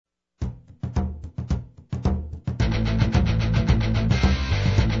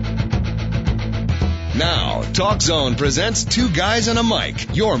Talk Zone presents Two Guys and a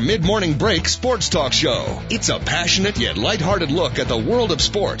Mic, your mid-morning break sports talk show. It's a passionate yet lighthearted look at the world of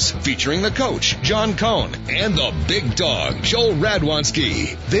sports, featuring the coach, John Cohn, and the big dog, Joel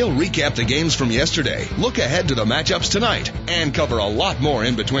Radwanski. They'll recap the games from yesterday, look ahead to the matchups tonight, and cover a lot more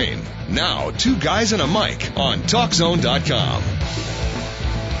in between. Now, Two Guys and a Mic on TalkZone.com.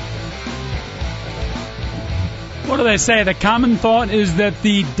 What do they say? The common thought is that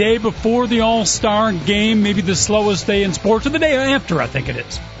the day before the All-Star game, maybe the slowest day in sports, or the day after, I think it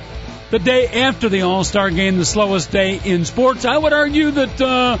is. The day after the All-Star game, the slowest day in sports. I would argue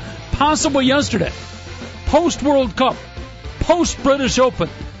that possibly yesterday, post-World Cup, post-British Open,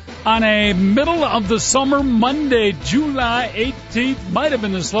 on a middle of the summer Monday, July 18th, might have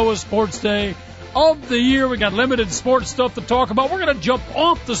been the slowest sports day of the year. We got limited sports stuff to talk about. We're going to jump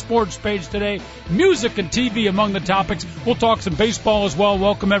off the sports page today. Music and TV among the topics. We'll talk some baseball as well.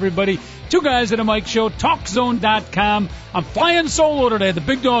 Welcome, everybody. Two Guys at a Mic Show, TalkZone.com. I'm flying solo today. The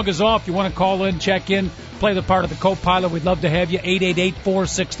big dog is off. You want to call in, check in, play the part of the co-pilot. We'd love to have you.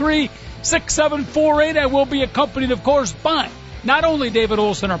 888-463-6748. I will be accompanied, of course, by not only David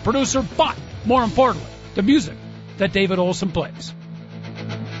Olson, our producer, but, more importantly, the music that David Olson plays.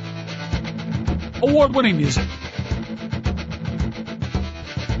 Award-winning music.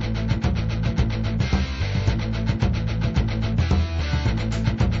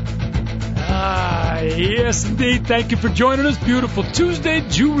 Yes, indeed. Thank you for joining us. Beautiful Tuesday,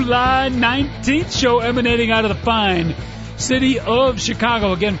 July 19th show emanating out of the fine city of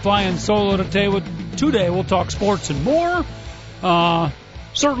Chicago. Again, flying solo today. We'll talk sports and more.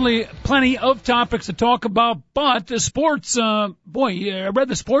 Certainly plenty of topics to talk about, but the sports, I read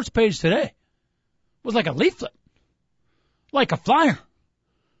the sports page today. It was like a leaflet, like a flyer,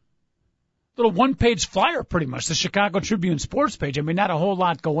 little one-page flyer pretty much, the Chicago Tribune sports page. I mean, not a whole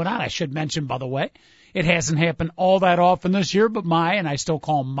lot going on, I should mention, by the way. It hasn't happened all that often this year, but and I still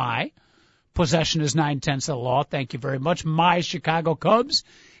call my possession is 9/10 of the law. Thank you very much. My Chicago Cubs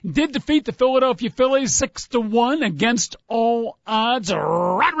did defeat the Philadelphia Phillies 6-1 against all odds.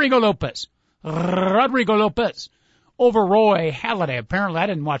 Rodrigo Lopez over Roy Halladay. Apparently, I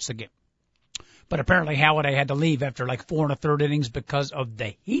didn't watch the game. But apparently Halladay had to leave after like 4 1/3 innings because of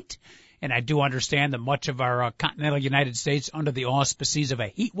the heat. And I do understand that much of our continental United States under the auspices of a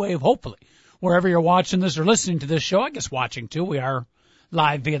heat wave, hopefully, wherever you're watching this or listening to this show, I guess watching too, we are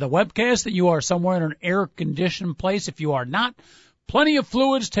live via the webcast, that you are somewhere in an air-conditioned place. If you are not, plenty of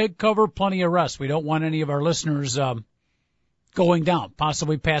fluids, take cover, plenty of rest. We don't want any of our listeners going down,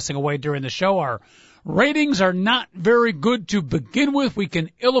 possibly passing away during the show. Our ratings are not very good to begin with. We can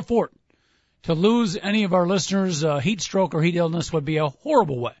ill afford to lose any of our listeners. Heat stroke or heat illness would be a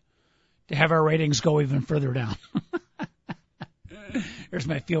horrible way to have our ratings go even further down. Here's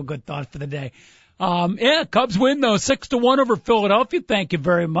my feel-good thought for the day. Cubs win, though, 6-1 over Philadelphia. Thank you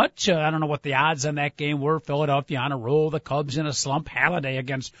very much. I don't know what the odds on that game were. Philadelphia on a roll, the Cubs in a slump. Halladay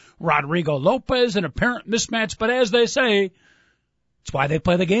against Rodrigo Lopez, an apparent mismatch. But as they say, it's why they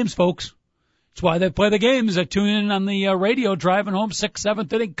play the games, folks. It's why they play the games. I tune in on the radio driving home, 6th,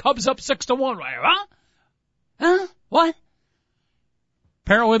 7th inning. Cubs up 6-1. Huh? What?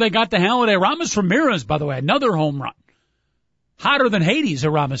 Apparently they got the Halladay. Ramos Ramirez, by the way, another home run. Hotter than Hades,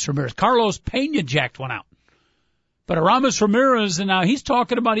 Aramis Ramirez. Carlos Pena jacked one out. But Aramis Ramirez, and now he's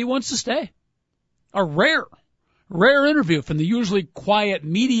talking about he wants to stay. A rare interview from the usually quiet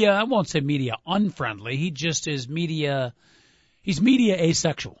media. I won't say media unfriendly. He just is he's media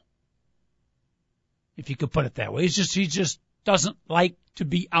asexual, if you could put it that way. He just doesn't like to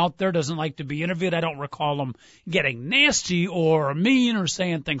be out there, doesn't like to be interviewed. I don't recall him getting nasty or mean or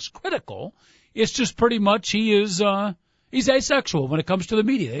saying things critical. It's just pretty much he's asexual when it comes to the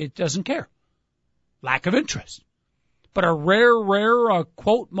media. He doesn't care. Lack of interest. But a rare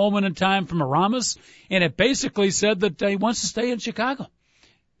quote moment in time from Aramis, and it basically said that he wants to stay in Chicago.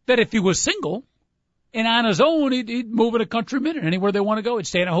 That if he was single and on his own, he'd move in a country minute anywhere they want to go. He'd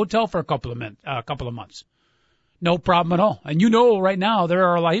stay in a hotel for a couple of months. No problem at all. And right now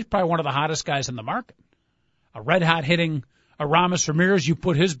he's probably one of the hottest guys in the market. A red hot hitting Aramis Ramirez. You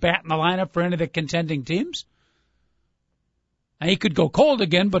put his bat in the lineup for any of the contending teams. Now, he could go cold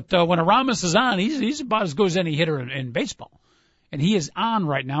again, but when Aramis is on, he's about as good as any hitter in baseball. And he is on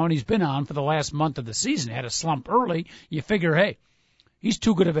right now, and he's been on for the last month of the season. He had a slump early. You figure, hey, he's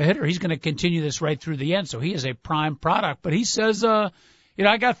too good of a hitter. He's going to continue this right through the end, so he is a prime product. But he says, I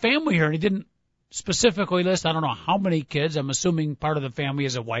got family here, and he didn't specifically list, I don't know how many kids. I'm assuming part of the family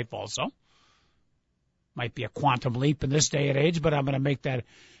is a wife also. Might be a quantum leap in this day and age, but I'm going to make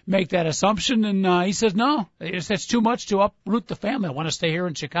that assumption. And he says, no, it's too much to uproot the family. I want to stay here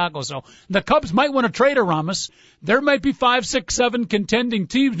in Chicago. So the Cubs might want to trade a Ramos. There might be 5, 6, 7 contending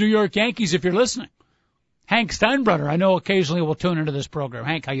teams, New York Yankees, if you're listening. Hank Steinbrenner, I know occasionally will tune into this program.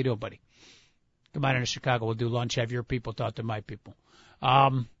 Hank, how you doing, buddy? Come on into Chicago. We'll do lunch. Have your people talk to my people.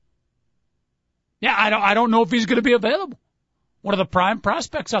 Yeah, I don't know if he's going to be available. One of the prime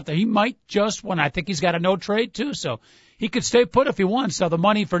prospects out there. He might just I think he's got a no trade too, so he could stay put if he wants. So the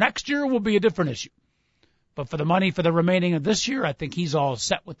money for next year will be a different issue. But for the money for the remaining of this year, I think he's all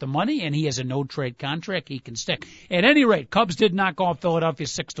set with the money, and he has a no trade contract. He can stick. At any rate, Cubs did knock off Philadelphia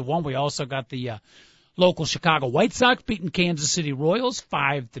 6-1. We also got the local Chicago White Sox beating Kansas City Royals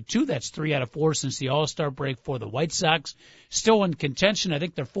 5-2. That's 3 out of 4 since the All-Star break for the White Sox. Still in contention. I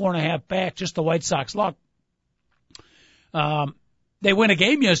think they're 4.5 back. Just the White Sox luck. They win a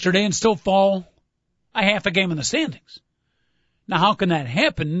game yesterday and still fall a half a game in the standings. Now, how can that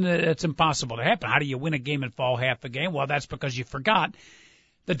happen? It's impossible to happen. How do you win a game and fall half a game? Well, that's because you forgot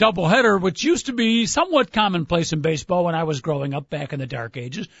the doubleheader, which used to be somewhat commonplace in baseball when I was growing up back in the dark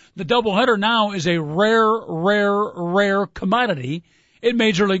ages. The doubleheader now is a rare commodity in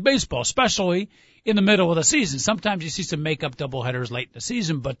Major League Baseball, especially in the middle of the season. Sometimes you see some make-up doubleheaders late in the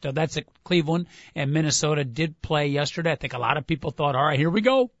season, but that's at Cleveland, and Minnesota did play yesterday. I think a lot of people thought, all right, here we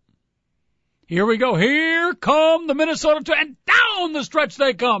go. Here come the Minnesota Twins, and down the stretch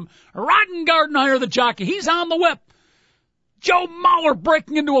they come. Rodden Gardenhire, the jockey, he's on the whip. Joe Mauer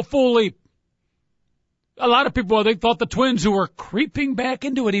breaking into a full leap. A lot of people, they thought the Twins, who were creeping back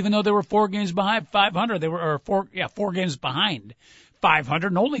into it, even though they were 4 games behind 500, they were 4 games behind 500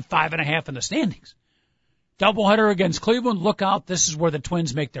 and only 5.5 in the standings. Doubleheader against Cleveland. Look out. This is where the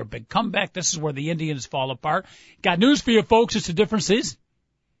Twins make their big comeback. This is where the Indians fall apart. Got news for you, folks. It's a different season.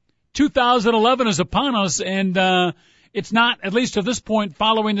 2011 is upon us, and it's not, at least to this point,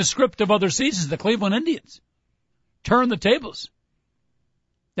 following the script of other seasons. The Cleveland Indians turn the tables.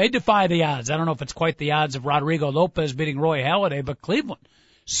 They defy the odds. I don't know if it's quite the odds of Rodrigo Lopez beating Roy Halladay, but Cleveland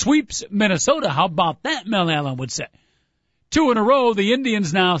sweeps Minnesota. How about that, Mel Allen would say. 2 in a row. The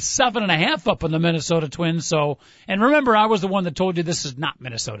Indians now 7.5 up on the Minnesota Twins. So, and remember, I was the one that told you this is not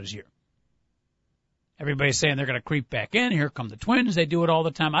Minnesota's year. Everybody's saying they're going to creep back in. Here come the Twins. They do it all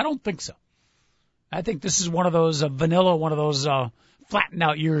the time. I don't think so. I think this is one of those vanilla, one of those flattened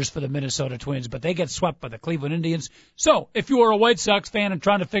out years for the Minnesota Twins, but they get swept by the Cleveland Indians. So if you are a White Sox fan and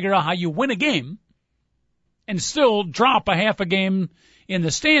trying to figure out how you win a game and still drop a half a game in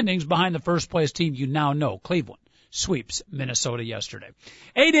the standings behind the first place team, you now know Cleveland sweeps Minnesota yesterday.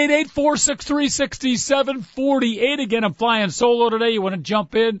 888-463-6748. Again, I'm flying solo today. You want to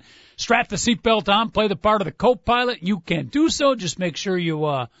jump in, strap the seatbelt on, play the part of the co-pilot, you can do so. Just make sure you,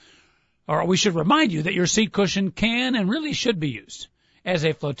 or we should remind you that your seat cushion can and really should be used as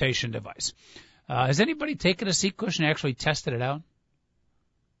a flotation device. Has anybody taken a seat cushion and actually tested it out?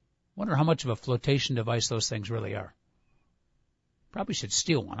 Wonder how much of a flotation device those things really are. Probably should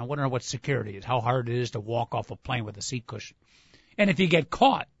steal one. I wonder what security is, how hard it is to walk off a plane with a seat cushion. And if you get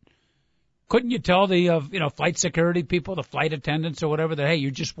caught, couldn't you tell the flight security people, the flight attendants or whatever, that, hey, you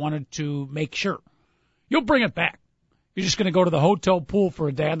just wanted to make sure. You'll bring it back. You're just going to go to the hotel pool for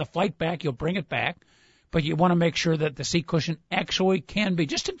a day. On the flight back, you'll bring it back. But you want to make sure that the seat cushion actually can be,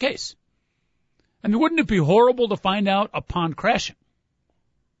 just in case. I mean, wouldn't it be horrible to find out upon crashing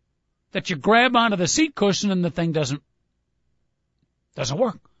that you grab onto the seat cushion and the thing doesn't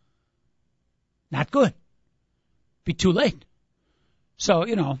work? Not good. Be too late. So,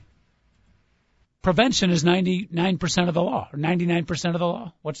 prevention is 99% of the law, or 99% of the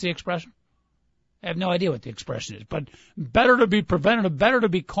law. What's the expression? I have no idea what the expression is, but better to be preventative, better to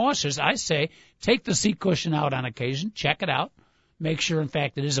be cautious. I say take the seat cushion out on occasion, check it out, make sure, in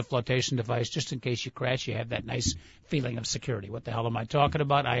fact, it is a flotation device, just in case you crash, you have that nice feeling of security. What the hell am I talking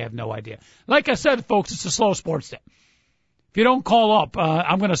about? I have no idea. Like I said, folks, it's a slow sports day. If you don't call up,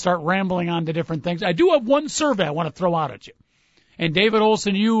 I'm going to start rambling on to different things. I do have one survey I want to throw out at you. And David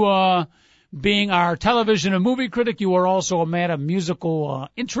Olson, you being our television and movie critic, you are also a man of musical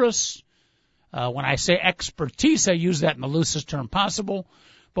interests. When I say expertise, I use that in the loosest term possible.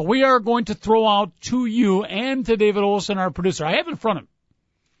 But we are going to throw out to you and to David Olson, our producer. I have it in front of me.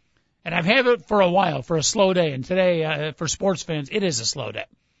 And I've had it for a while, for a slow day. And today, for sports fans, it is a slow day.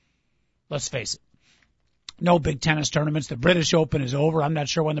 Let's face it. No big tennis tournaments. The British Open is over. I'm not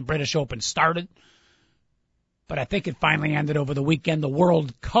sure when the British Open started, but I think it finally ended over the weekend. The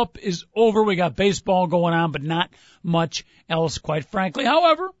World Cup is over. We got baseball going on, but not much else, quite frankly.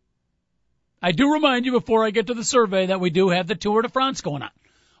 However, I do remind you before I get to the survey that we do have the Tour de France going on.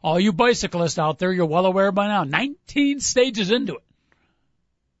 All you bicyclists out there, you're well aware by now, 19 stages into it,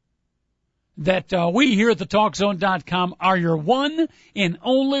 that we here at the TalkZone.com are your one and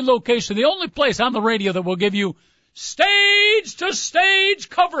only location, the only place on the radio that will give you stage-to-stage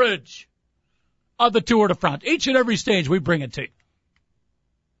coverage of the Tour de France. Each and every stage, we bring it to you.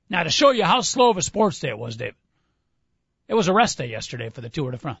 Now, to show you how slow of a sports day it was, David, it was a rest day yesterday for the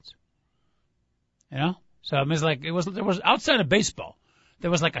Tour de France. You know? So it was like, there was outside of baseball, there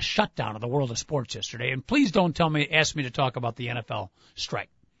was like a shutdown of the world of sports yesterday. And please don't ask me to talk about the NFL strike.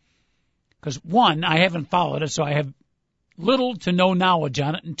 Because one, I haven't followed it, so I have little to no knowledge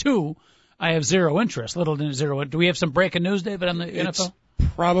on it. And two, I have zero interest, little to zero. Do we have some breaking news, David, on the NFL? It's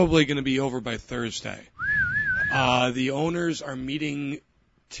probably going to be over by Thursday. The owners are meeting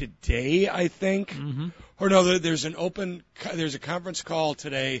today, I think. Mm-hmm. Or no, there's a conference call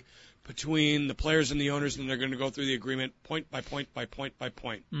today between the players and the owners, and they're going to go through the agreement point by point by point by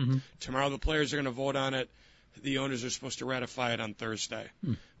point. Mm-hmm. Tomorrow the players are going to vote on it. The owners are supposed to ratify it on Thursday.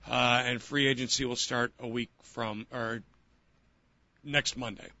 And free agency will start a week from, or next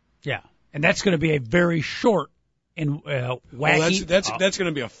Monday. Yeah. And that's going to be a very short and wacky. That's going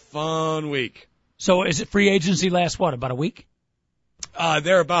to be a fun week. So is it free agency lasts what, about a week?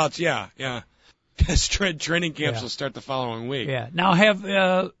 Thereabouts, yeah. Because training camps will start the following week. Yeah. Now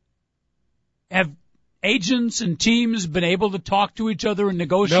have agents and teams been able to talk to each other and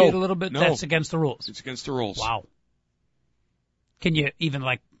negotiate a little bit? No. That's against the rules. It's against the rules. Wow. Can you even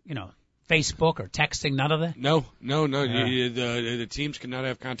Facebook or texting, none of that? No. The teams cannot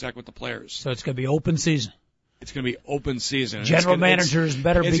have contact with the players. So it's going to be open season. It's going to be open season. General managers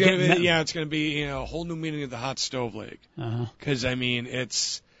better be getting... it's going to be a whole new meaning of the hot stove league. Because,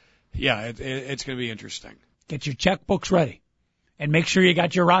 it's going to be interesting. Get your checkbooks ready. And make sure you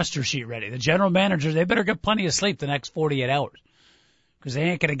got your roster sheet ready. The general managers, they better get plenty of sleep the next 48 hours. Because they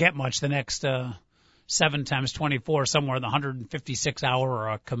ain't going to get much the next 7 times 24, somewhere in the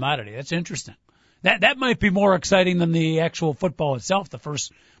 156-hour commodity. That's interesting. That might be more exciting than the actual football itself. It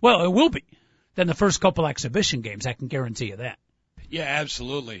will be, than the first couple exhibition games. I can guarantee you that. Yeah,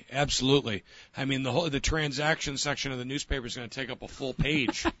 absolutely. I mean, the transaction section of the newspaper is going to take up a full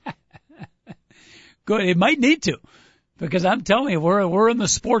page. Good. It might need to, because I'm telling you, we're in the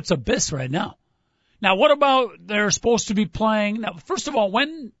sports abyss right now. Now, what about they're supposed to be playing? Now, first of all,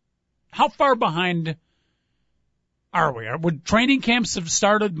 how far behind are we? Would training camps have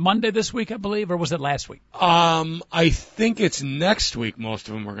started Monday this week, I believe, or was it last week? I think it's next week most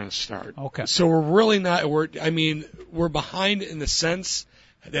of them are going to start. Okay. So we're really not, we're behind in the sense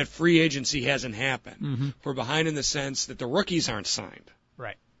that free agency hasn't happened. Mm-hmm. We're behind in the sense that the rookies aren't signed.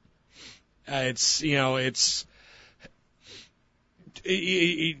 Right.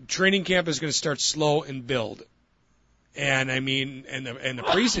 Training camp is going to start slow and build. And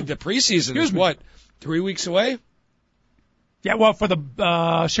the preseason is what, 3 weeks away? Yeah, well, for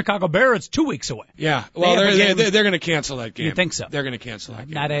the Chicago Bears, it's 2 weeks away. Yeah, well, they're going to cancel that game. You think so? They're going to cancel that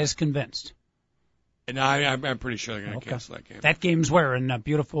game. Not as convinced. And I'm pretty sure they're going to cancel that game. That game's where? In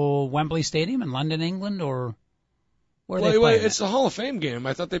beautiful Wembley Stadium in London, England, or where are they playing? Well, it's the Hall of Fame game.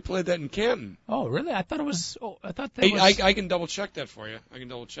 I thought they played that in Canton. Oh, really? I thought it was. I can double check that for you. I can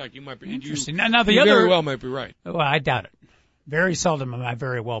double check. You might be interesting. You you very well might be right. Well, I doubt it. Very seldom am I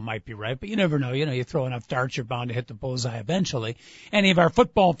very well might be right, but you never know. You throw enough darts, you're bound to hit the bullseye eventually. Any of our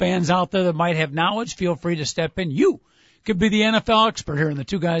football fans out there that might have knowledge, feel free to step in. You could be the NFL expert here in the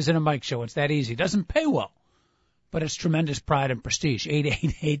Two Guys in a Mic show. It's that easy. It doesn't pay well, but it's tremendous pride and prestige.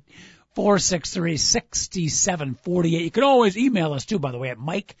 888-463-6748. You can always email us too, by the way, at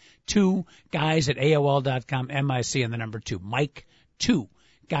Mike2Guys@AOL.com, M-I-C and the number 2,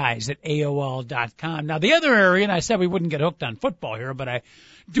 Mike2Guys@AOL.com. Now, the other area, and I said we wouldn't get hooked on football here, but I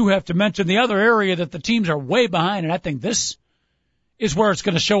do have to mention the other area that the teams are way behind, and I think this is where it's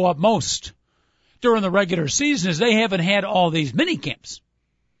going to show up most during the regular season, is they haven't had all these mini camps.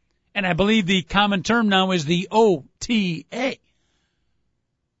 And I believe the common term now is the OTA.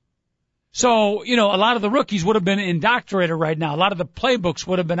 So, a lot of the rookies would have been indoctrinated right now. A lot of the playbooks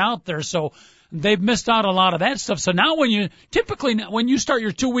would have been out there, so they've missed out on a lot of that stuff. So now when you start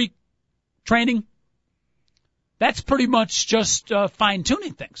your 2-week training, that's pretty much just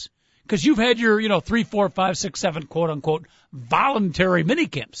fine-tuning things. Because you've had your, 3, 4, 5, 6, 7, quote-unquote, voluntary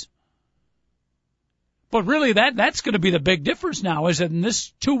minicamps. But really, that's going to be the big difference now, is that in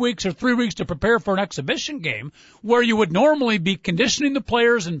this 2 weeks or 3 weeks to prepare for an exhibition game, where you would normally be conditioning the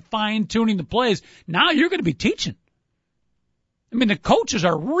players and fine-tuning the plays, now you're going to be teaching. I mean, the coaches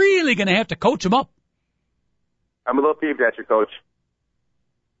are really going to have to coach them up. I'm a little peeved at you, Coach.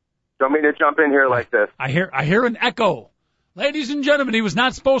 Don't mean to jump in here like this. I hear an echo Ladies and gentlemen, he was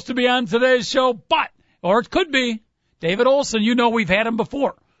not supposed to be on today's show, or it could be, David Olson. You know we've had him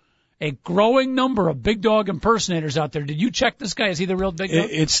before. A growing number of Big Dog impersonators out there. Did you check this guy? Is he the real Big Dog?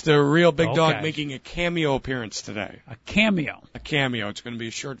 It's the real Big Dog making a cameo appearance today. A cameo? A cameo. It's going to be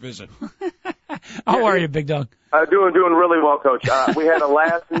a short visit. How are you, Big Dog? Doing really well, Coach. We had a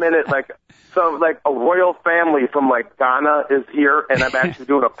last minute, a royal family from Ghana is here, and I'm actually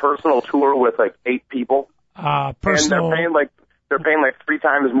doing a personal tour with 8 people. Personal. And they're paying 3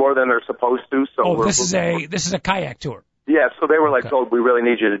 times more than they're supposed to. So this is a kayak tour. Yeah, so they were "Oh, we really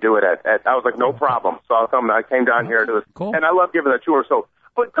need you to do it at." I was like, "No problem." So I'll come. I came down here to this, cool. And I love giving a tour. So,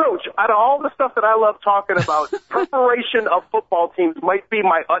 but Coach, out of all the stuff that I love talking about, preparation of football teams might be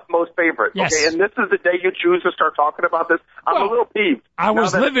my utmost favorite. Yes. Okay, and this is the day you choose to start talking about this. I'm a little peeved. I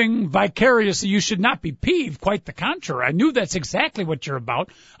was living vicariously. You should not be peeved. Quite the contrary. I knew that's exactly what you're about.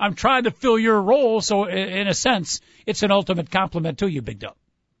 I'm trying to fill your role, so in a sense, it's an ultimate compliment to you, Big Dog.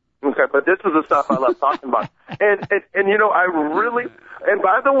 Okay, but this is the stuff I love talking about. And I really, and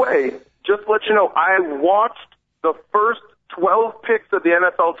by the way, just to let you know, I watched the first 12 picks of the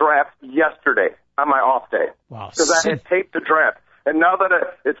NFL draft yesterday on my off day. Wow. Because I had taped the draft. And now that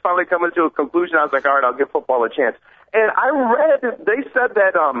it's finally coming to a conclusion, I was like, all right, I'll give football a chance. And I read, they said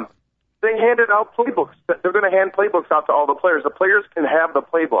that they handed out playbooks. They're going to hand playbooks out to all the players. The players can have the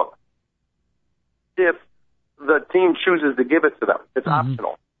playbook if the team chooses to give it to them. It's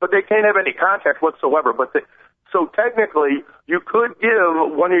optional. But they can't have any contact whatsoever. So technically, you could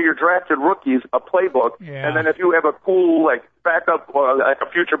give one of your drafted rookies a playbook, and then if you have a cool backup, a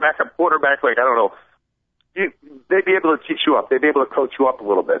future backup quarterback, I don't know, they'd be able to teach you up. They'd be able to coach you up a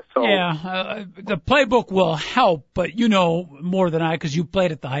little bit. So the playbook will help, but you know more than I because you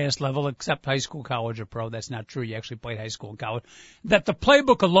played at the highest level, except high school, college, or pro. That's not true. You actually played high school and college. That the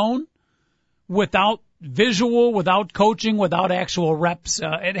playbook alone, without visual, without coaching, without actual reps,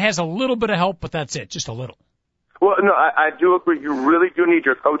 it has a little bit of help, but that's it, just a little. Well, no, I do agree. You really do need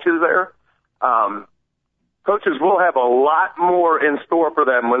your coaches there. Coaches will have a lot more in store for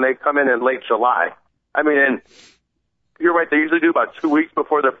them when they come in late July. I mean, and you're right. They usually do about 2 weeks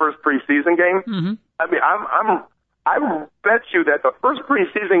before their first preseason game. Mm-hmm. I mean, I bet you that the first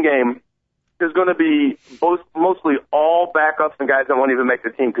preseason game is going to be mostly all backups and guys that won't even make the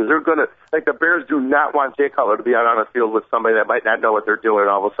team because they're going to, the Bears do not want Jay Cutler to be out on the field with somebody that might not know what they're doing and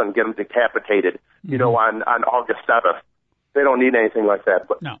all of a sudden get them decapitated, on August 7th. They don't need anything like that.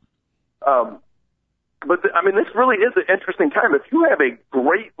 But, no. This really is an interesting time. If you have a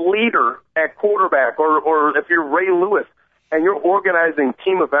great leader at quarterback or if you're Ray Lewis and you're organizing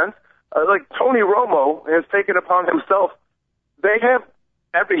team events, like Tony Romo has taken upon himself,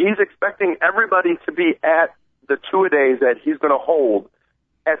 he's expecting everybody to be at the two-a-days that he's going to hold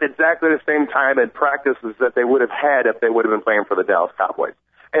at exactly the same time in practices that they would have had if they would have been playing for the Dallas Cowboys.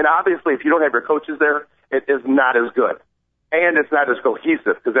 And obviously, if you don't have your coaches there, it is not as good. And it's not as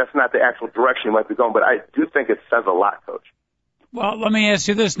cohesive because that's not the actual direction you might be going. But I do think it says a lot, Coach. Well, let me ask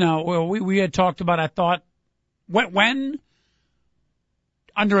you this now. Well, we had talked about, I thought, when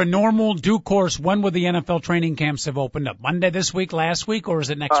under a normal due course, when would the NFL training camps have opened up? Monday this week, last week, or is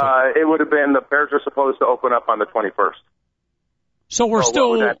it next week? It would have been, the Bears are supposed to open up on the 21st. So we're still...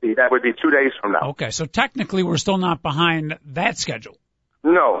 What would that be? That would be 2 days from now. Okay, so technically we're still not behind that schedule.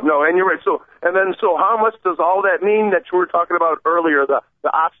 No, and you're right. So how much does all that mean that you were talking about earlier, the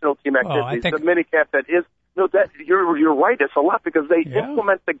optional team activities, the minicamp that is... No, that you're right. It's a lot because they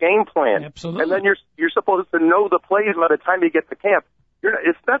implement the game plan. Absolutely. And then you're supposed to know the plays by the time you get to camp.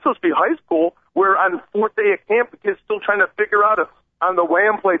 It's not supposed to be high school where on 4th day of camp the kid's still trying to figure out on the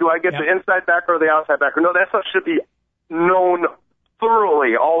wham play, do I get the inside backer or the outside backer? No, that stuff should be known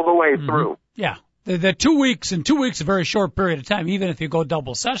thoroughly all the way through. Yeah. The 2 weeks, and 2 weeks is a very short period of time, even if you go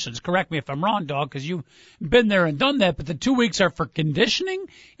double sessions. Correct me if I'm wrong, Dog, because you've been there and done that, but the 2 weeks are for conditioning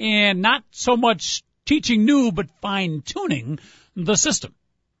and not so much teaching new, but fine-tuning the system.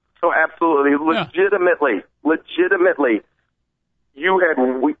 So absolutely, legitimately,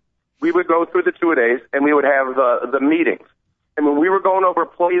 we would go through the 2 days and we would have the meetings. And when we were going over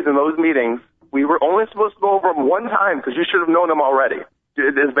plays in those meetings, we were only supposed to go over them one time because you should have known them already.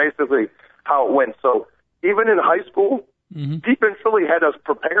 It is basically how it went. So even in high school, defense really had us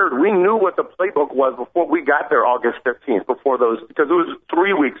prepared. We knew what the playbook was before we got there August 15th, because it was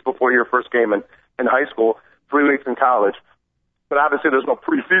 3 weeks before your first game in high school, 3 weeks in college. But obviously there's no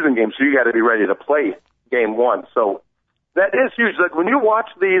preseason game, so you got to be ready to play game one. So that is huge. Like when you watch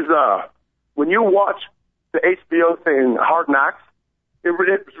the HBO thing, Hard Knocks,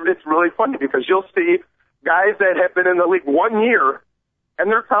 it's really funny because you'll see guys that have been in the league 1 year and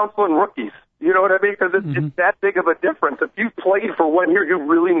they're counseling rookies. You know what I mean? Because it's that big of a difference. If you played for 1 year, you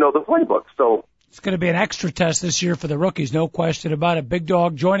really know the playbook. So it's going to be an extra test this year for the rookies, no question about it. Big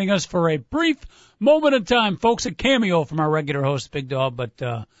Dog joining us for a brief moment in time, folks. A cameo from our regular host, Big Dog. But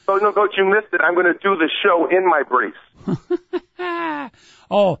oh no, Coach, you missed it. I'm going to do the show in my briefs.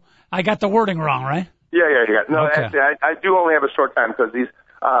 Oh, I got the wording wrong, right? Yeah. No, Okay. actually, I do only have a short time because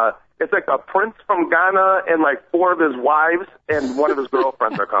it's like a prince from Ghana and like 4 of his wives and one of his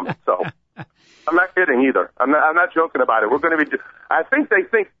girlfriends are coming. So I'm not kidding either. I'm not joking about it. We're going to be. I think they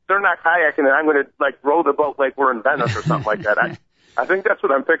think they're not kayaking and I'm going to like row the boat like we're in Venice or something like that. I think that's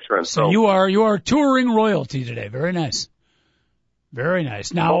what I'm picturing. So you are touring royalty today. Very nice. Very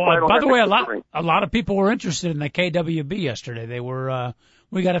nice. Now, by the way, a lot of people were interested in the KWB yesterday. They were.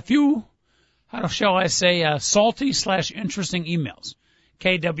 We got a few. How shall I say? Salty/interesting emails.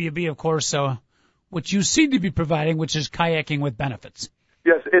 KWB, of course, which you seem to be providing, which is kayaking with benefits.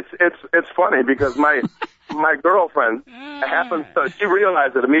 Yes, it's funny because my girlfriend happens to, she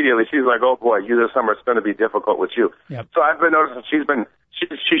realized it immediately. She's like, oh boy, this summer it's going to be difficult with you. Yep. So I've been noticing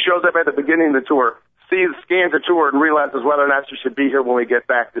she shows up at the beginning of the tour, scans the tour and realizes whether or not she should be here when we get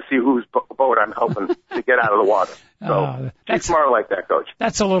back to see whose boat I'm helping to get out of the water. So she's smart like that, Coach.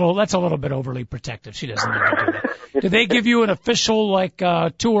 That's a little bit overly protective. She doesn't need to do that. Do they give you an official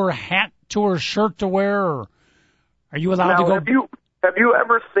tour hat, tour shirt to wear, or are you allowed to go? Have you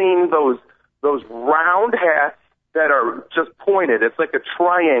ever seen those round hats that are just pointed? It's like a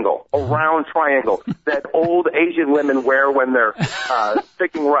triangle, a round triangle that old Asian women wear when they're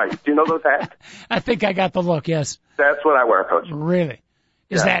picking rice. Do you know those hats? I think I got the look, yes. That's what I wear, Coach. Really?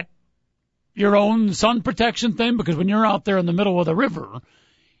 Is that your own sun protection thing? Because when you're out there in the middle of the river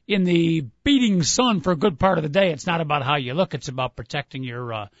in the beating sun for a good part of the day, it's not about how you look. It's about protecting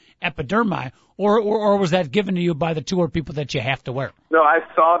your epidermis. Or was that given to you by the tour people that you have to wear? No, I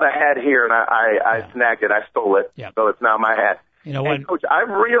saw the hat here, and I snagged it. I stole it, so it's now my hat. You know what? And, Coach, I've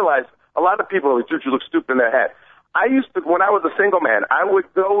realized a lot of people are like, dude, you look stupid in that hat. I used to, when I was a single man, I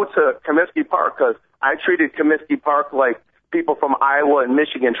would go to Comiskey Park because I treated Comiskey Park like people from Iowa and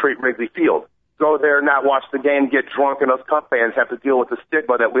Michigan treat Wrigley Field. Go there, not watch the game, get drunk, and us Cub fans have to deal with the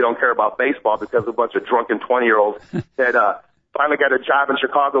stigma that we don't care about baseball because a bunch of drunken 20-year-olds that finally got a job in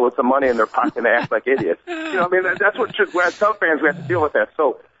Chicago with some money in their pocket and act like idiots. You know, I mean, that's what as Cub fans we have to deal with that.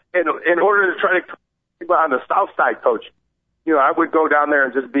 So in order to try to people on the South Side, Coach, you know, I would go down there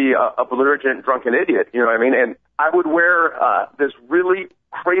and just be a belligerent, drunken idiot. You know what I mean? And I would wear this really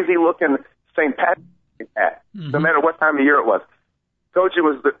crazy-looking St. Patrick's hat, no matter what time of year it was. Coach, it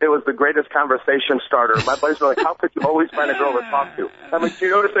was the greatest conversation starter. My buddies were like, how could you always find a girl to talk to? I'm like, do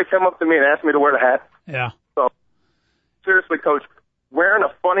you notice they come up to me and ask me to wear the hat? Yeah. So, seriously, Coach, wearing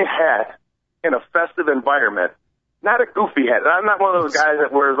a funny hat in a festive environment, not a goofy hat. I'm not one of those guys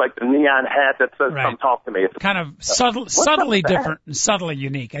that wears like the neon hat that says, come talk to me. It's kind of subtly different and subtly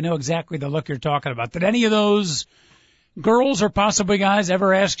unique. I know exactly the look you're talking about. Did any of those girls or possibly guys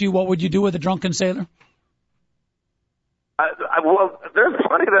ever ask you what would you do with a drunken sailor? Well, there's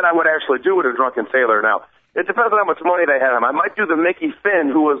plenty that I would actually do with a drunken sailor. Now, it depends on how much money they have. I might do the Mickey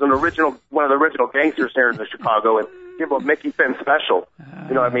Finn, who was one of the original gangsters here in Chicago, and give him a Mickey Finn special.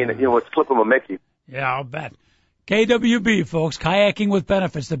 You know what I mean? You know, let's flip him a Mickey. Yeah, I'll bet. KWB, folks, kayaking with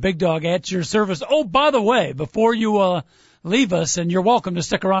benefits, the Big Dog at your service. Oh, by the way, before you leave us, and you're welcome to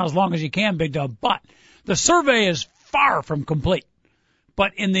stick around as long as you can, Big Dog, but the survey is far from complete.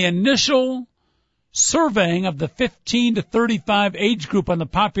 But in the initial surveying of the 15 to 35 age group on the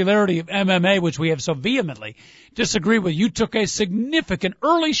popularity of MMA, which we have so vehemently disagree with, you took a significant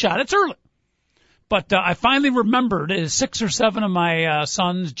early shot. It's early. But I finally remembered 6 or 7 of my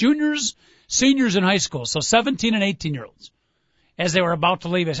sons, juniors, seniors in high school, so 17 and 18-year-olds, as they were about to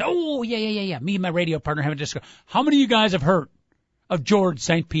leave, I said, oh, yeah. Me and my radio partner have a discussion. How many of you guys have heard of George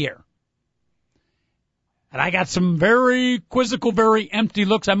St. Pierre? And I got some very quizzical, very empty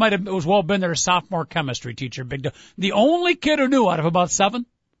looks. I might have as well been their sophomore chemistry teacher. Big deal. The only kid who knew out of about 7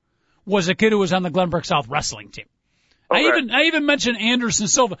 was a kid who was on the Glenbrook South wrestling team. Okay. I even mentioned Anderson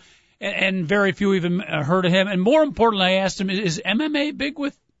Silva, and very few even heard of him. And more importantly, I asked him, is MMA big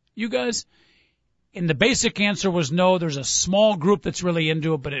with you guys? And the basic answer was no. There's a small group that's really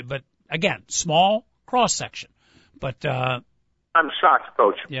into it, but again, small cross section. But I'm shocked,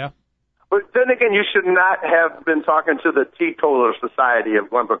 Coach. Yeah. But then again, you should not have been talking to the Teetotaler Society of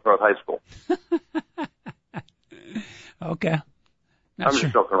Glenbrook North High School. Okay. I'm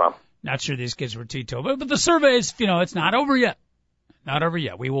just joking around. Not sure these kids were teetotal, but the survey is, it's not over yet. Not over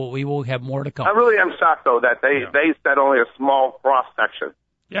yet. We will have more to come. I really am shocked though that they said only a small cross section.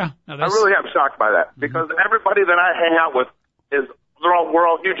 Yeah. I really am shocked by that because everybody that I hang out with is we're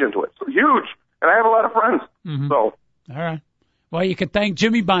all huge into it. So huge. And I have a lot of friends. Mm-hmm. So. All right. Well, you could thank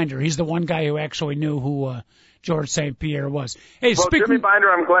Jimmy Binder. He's the one guy who actually knew who George St. Pierre was. Hey, well, Jimmy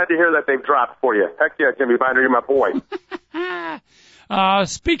Binder, I'm glad to hear that they've dropped for you. Heck yeah, Jimmy Binder, you're my boy.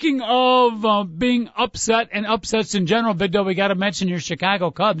 Speaking of being upset and upsets in general, Big Dog, we got to mention your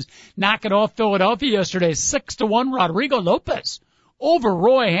Chicago Cubs knocking off Philadelphia yesterday, 6-1. Rodrigo Lopez over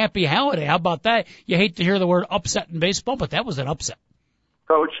Roy Happy Halladay. How about that? You hate to hear the word upset in baseball, but that was an upset.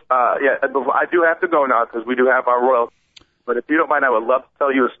 Coach, yeah, I do have to go now because we do have our Royals. But if you don't mind, I would love to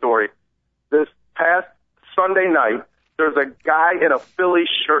tell you a story. This past Sunday night, there's a guy in a Philly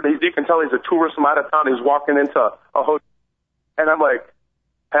shirt. You can tell he's a tourist from out of town. He's walking into a hotel. And I'm like,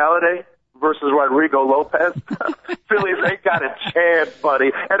 Halladay versus Rodrigo Lopez? Phillies ain't got a chance,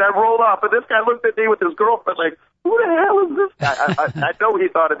 buddy. And I rolled off, and this guy looked at me with his girlfriend like, who the hell is this guy? I know he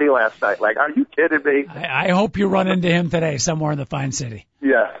thought of me last night. Like, are you kidding me? I hope you run into him today somewhere in the fine city.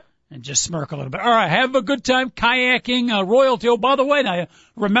 Yeah. And just smirk a little bit. All right, have a good time kayaking, royalty. Oh, by the way, now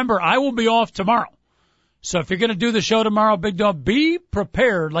remember, I will be off tomorrow. So if you're going to do the show tomorrow, Big Dog, be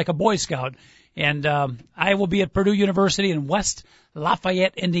prepared like a Boy Scout. And I will be at Purdue University in West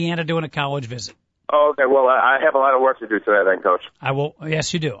Lafayette, Indiana, doing a college visit. Oh, okay. Well, I have a lot of work to do today then, Coach. I will.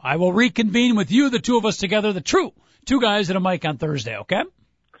 Yes, you do. I will reconvene with you, the two of us together, the true two guys and a mic on Thursday, okay?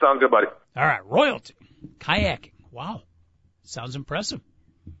 Sounds good, buddy. All right, royalty, kayaking. Wow. Sounds impressive.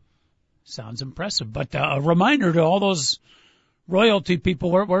 Sounds impressive. But a reminder to all those royalty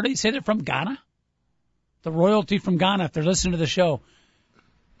people, where do you say they're from? Ghana? The royalty from Ghana, if they're listening to the show.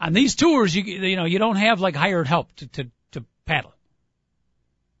 On these tours, you don't have like hired help to paddle.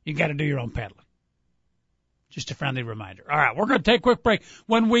 You got to do your own paddling. Just a friendly reminder. All right, we're going to take a quick break.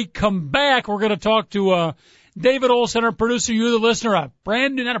 When we come back, we're going to talk to David Olson, our producer, you the listener,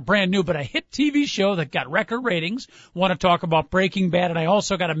 not a brand new, but a hit TV show that got record ratings. Want to talk about Breaking Bad, and I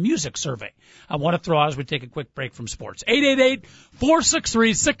also got a music survey I want to throw out as we take a quick break from sports.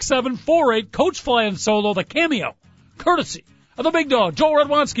 888-463-6748, Coach flying solo, the cameo, courtesy of the Big Dog, Joel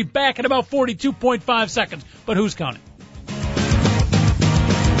Radwanski, back in about 42.5 seconds. But who's counting?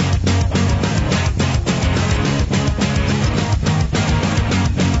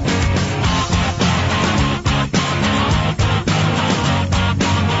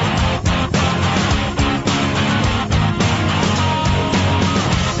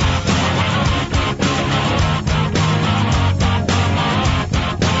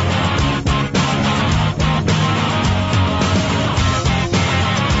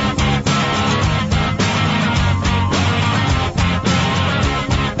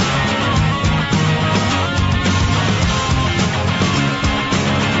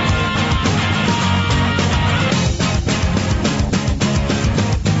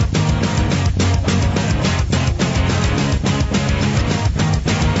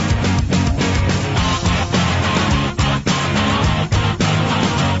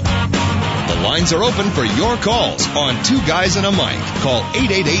 Are open for your calls on Two Guys and a Mic. Call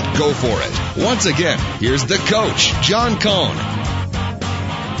 888-GO-FOR-IT. Once again, here's the coach, John Cohn.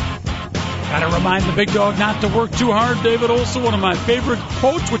 Got to remind the Big Dog not to work too hard. David Olson, one of my favorite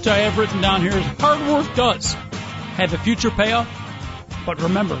quotes, which I have written down here, is hard work does have a future payoff. But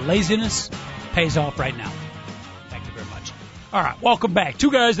remember, laziness pays off right now. Thank you very much. All right, welcome back.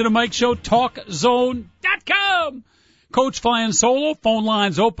 Two Guys and a Mic show, TalkZone.com. Coach flying solo, phone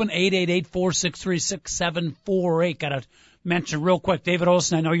lines open, 888-463-6748. Got to mention real quick, David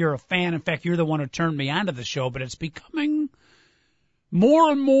Olson, I know you're a fan. In fact, you're the one who turned me onto the show, but it's becoming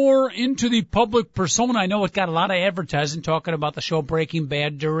more and more into the public persona. I know it got a lot of advertising talking about the show Breaking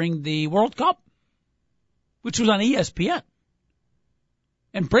Bad during the World Cup, which was on ESPN.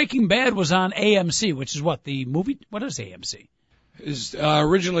 And Breaking Bad was on AMC, which is what, the movie? What is AMC? Is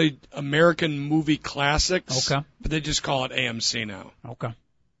originally American Movie Classics. Okay. But they just call it AMC now. Okay.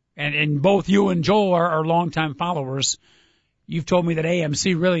 And both you and Joel are longtime followers. You've told me that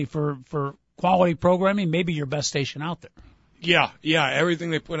AMC really, for quality programming, maybe your best station out there. Yeah. Everything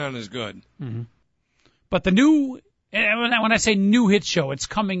they put on is good. Mm-hmm. But the new, when I say new hit show, it's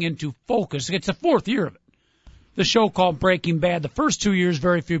coming into focus. It's the fourth year of it. The show called Breaking Bad. The first 2 years,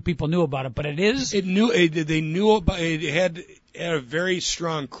 very few people knew about it, but it is. They knew about it. Had a very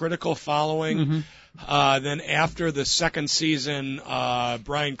strong critical following. Mm-hmm. Then after the second season,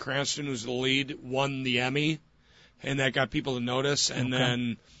 Bryan Cranston, who's the lead, won the Emmy, and that got people to notice. And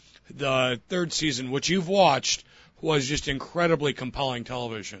then the third season, which you've watched, was just incredibly compelling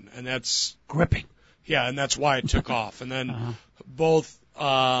television, and that's gripping. Yeah, and that's why it took off. And then both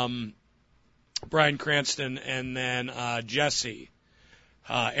Bryan Cranston and then Jesse,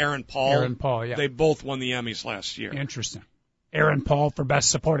 Aaron Paul. Yeah. They both won the Emmys last year. Interesting. Aaron Paul for Best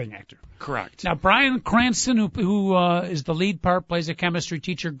Supporting Actor. Correct. Now, Bryan Cranston, who is the lead part, plays a chemistry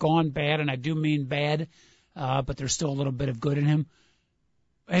teacher, gone bad, and I do mean bad, but there's still a little bit of good in him.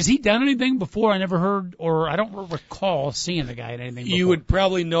 Has he done anything before? I never heard, or I don't recall seeing the guy in anything before. You would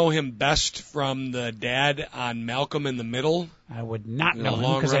probably know him best from the dad on Malcolm in the Middle. I would not know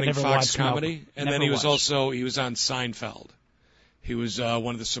him because I never Fox watched comedy. Malcolm. And never then he was watched. he was on Seinfeld. He was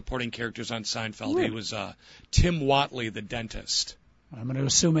one of the supporting characters on Seinfeld. Really? He was Tim Whatley, the dentist. I'm going to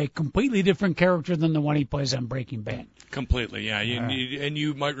assume a completely different character than the one he plays on Breaking Bad. Completely, yeah. And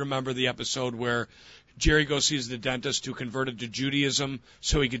you might remember the episode where Jerry goes sees the dentist who converted to Judaism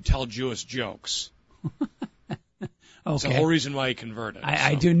so he could tell Jewish jokes. Okay. That's the whole reason why he converted.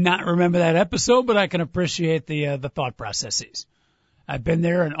 I do not remember that episode, but I can appreciate the thought processes. I've been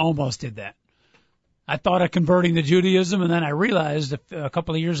there and almost did that. I thought of converting to Judaism, and then I realized a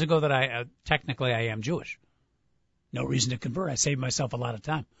couple of years ago that I technically I am Jewish. No reason to convert. I saved myself a lot of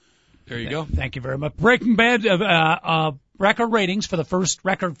time. There you go. Thank you very much. Breaking Bad record ratings for the first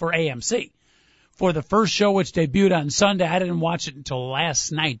record for AMC. For the first show, which debuted on Sunday, I didn't watch it until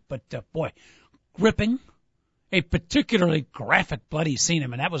last night, but boy, gripping. A particularly graphic, bloody scene. I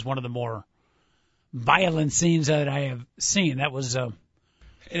mean, that was one of the more violent scenes that I have seen. That was... and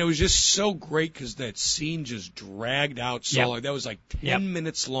it was just so great because that scene just dragged out so long. That was like 10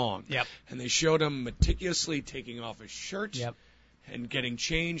 minutes long. Yep. And they showed him meticulously taking off his shirt and getting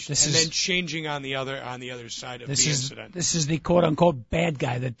changed then changing on the other side of the incident. This is the quote-unquote bad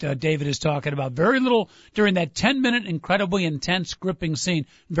guy that David is talking about. Very little, during that 10-minute incredibly intense gripping scene,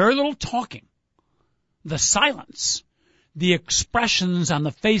 very little talking. The silence, the expressions on the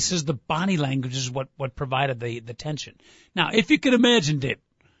faces, the body language is what provided the tension. Now, if you could imagine, Dave,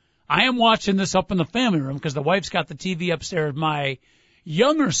 I am watching this up in the family room because the wife's got the TV upstairs. My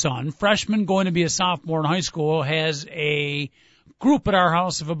younger son, freshman, going to be a sophomore in high school, has a group at our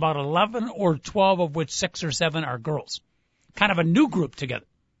house of about 11 or 12, of which 6 or 7 are girls. Kind of a new group together.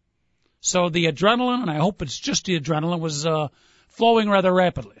 So the adrenaline, and I hope it's just the adrenaline, was flowing rather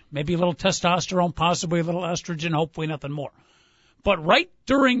rapidly. Maybe a little testosterone, possibly a little estrogen, hopefully nothing more. But right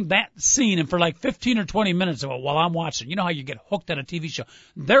during that scene, and for like 15 or 20 minutes of it while I'm watching, you know how you get hooked on a TV show,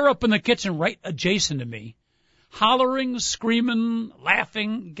 they're up in the kitchen right adjacent to me, hollering, screaming,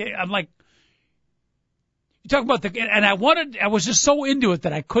 laughing. I'm like, you talk about and I was just so into it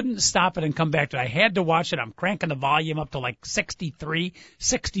that I couldn't stop it and come back to it. I had to watch it. I'm cranking the volume up to like 63,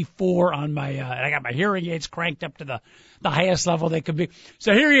 64 on my, and I got my hearing aids cranked up to the highest level they could be.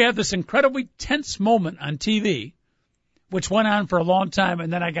 So here you have this incredibly tense moment on TV, which went on for a long time,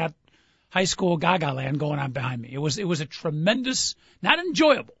 and then I got high school Gaga Land going on behind me. It was a tremendous, not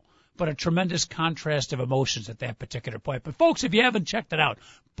enjoyable, but a tremendous contrast of emotions at that particular point. But folks, if you haven't checked it out,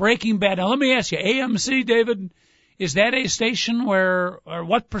 Breaking Bad. Now let me ask you, AMC, David, is that a station or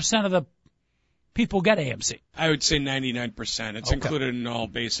what percent of the people get AMC? I would say 99%. It's included in all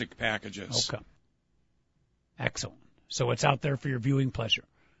basic packages. Okay. Excellent. So it's out there for your viewing pleasure.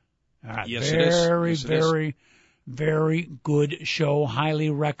 All right. Yes, it is. Very good show. Highly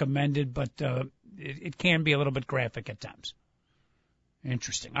recommended, but it can be a little bit graphic at times.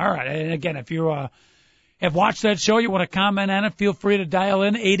 Interesting. All right. And again, if you have watched that show, you want to comment on it, feel free to dial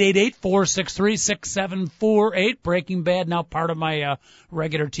in 888-463-6748. Breaking Bad, now part of my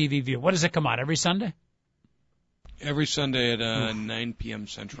regular TV view. What does it come on, every Sunday? Every Sunday at 9 p.m.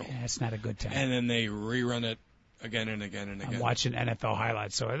 Central. Yeah, that's not a good time. And then they rerun it again and again and again. I'm watching NFL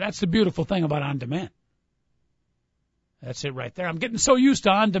highlights. So that's the beautiful thing about on demand. That's it right there. I'm getting so used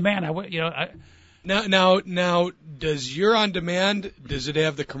to on demand. Now, does your on demand, does it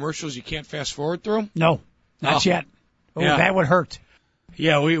have the commercials you can't fast forward through? No, not yet. Oh, yeah. That would hurt.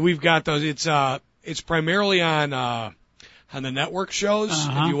 Yeah, we've got those. It's primarily on the network shows.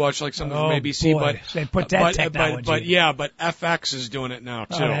 If you watch like something from ABC, but they put that technology. But FX is doing it now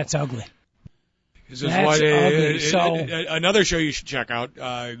too. Oh, that's ugly. Ugly. Another show you should check out,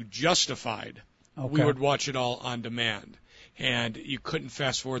 Justified. Okay. We would watch it all on demand, and you couldn't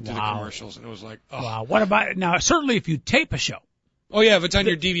fast forward through the commercials, and it was like, oh. Wow. What about now? Certainly, if you tape a show. Oh yeah, if it's on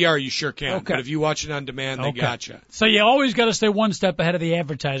your DVR, you sure can. Okay. But if you watch it on demand, they gotcha. So you always got to stay one step ahead of the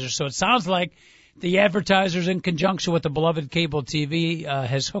advertisers. So it sounds like the advertisers, in conjunction with the beloved cable TV,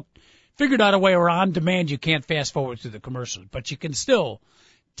 has figured out a way where on demand you can't fast forward through the commercials, but you can still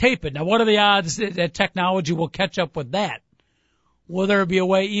tape it. Now, what are the odds that technology will catch up with that? Will there be a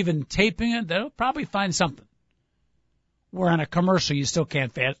way even taping it? They'll probably find something. Where on a commercial you still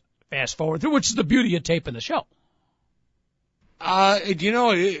can't fast forward through, which is the beauty of taping the show.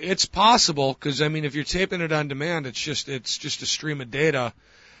 It's possible because, I mean, if you're taping it on demand, it's just a stream of data.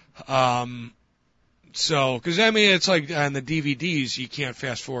 So, because I mean, it's like on the DVDs, you can't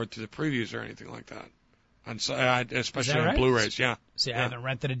fast forward to the previews or anything like that. Especially on right? Blu-rays, yeah. See, I haven't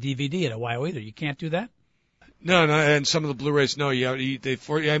rented a DVD in a while either. You can't do that? No, and some of the Blu-rays, no, you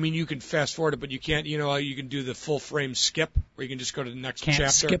can fast forward it, but you can't, you can do the full frame skip, where you can just go to the next chapter.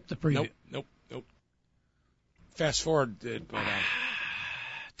 Can't skip the preview. Nope. Fast forward it, but...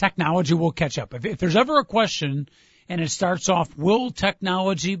 Technology will catch up. If there's ever a question and it starts off, will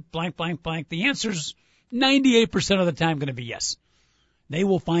technology blank, blank, blank, the answer's 98% of the time going to be yes. They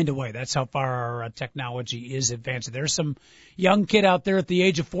will find a way. That's how far our technology is advancing. There's some young kid out there at the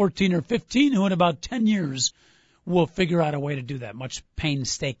age of 14 or 15 who in about 10 years will figure out a way to do that, much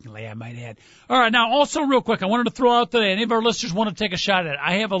painstakingly, I might add. All right, now also real quick, I wanted to throw out today, any of our listeners want to take a shot at it.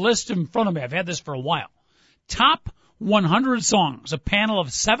 I have a list in front of me. I've had this for a while. Top 100 songs, a panel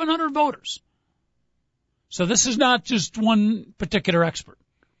of 700 voters. So this is not just one particular expert.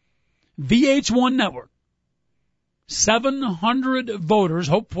 VH1 Network. 700 voters,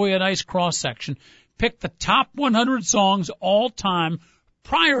 hopefully a nice cross-section, picked the top 100 songs all time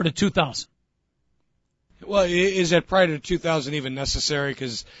prior to 2000. Well, is that prior to 2000 even necessary?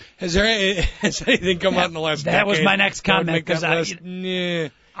 Because has anything come out in the last decade? That was my next comment. Because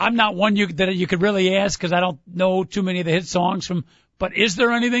I'm not one that you could really ask because I don't know too many of the hit songs from. But is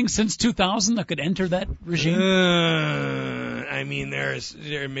there anything since 2000 that could enter that regime? I mean, there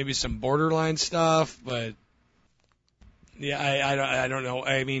may be some borderline stuff, but. Yeah, I don't know.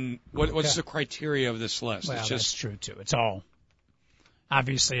 I mean, what's the criteria of this list? Well, it's just... that's true too. It's all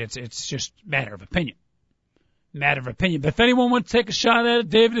obviously it's just matter of opinion. Matter of opinion. But if anyone wants to take a shot at it,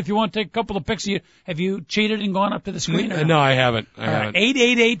 David, if you want to take a couple of picks, have you cheated and gone up to the screen? No, I haven't. I haven't.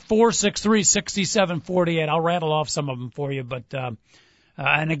 888-463-6748. I'll rattle off some of them for you, but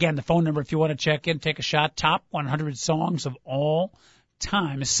and again, the phone number if you want to check in, take a shot. Top 100 songs of all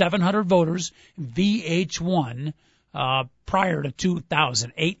time. 700 voters. VH1. Prior to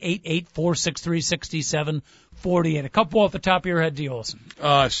 2000, 888-463-6748. A couple off the top of your head, D. Olson.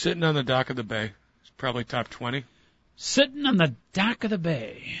 Sitting on the Dock of the Bay. It's probably top 20. Sitting on the Dock of the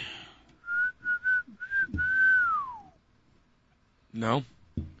Bay. No.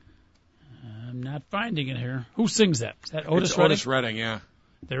 I'm not finding it here. Who sings that? Is that Otis Redding? Otis Redding, yeah.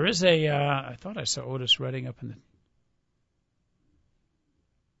 There is I thought I saw Otis Redding up in the...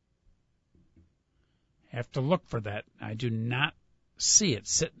 Have to look for that. I do not see it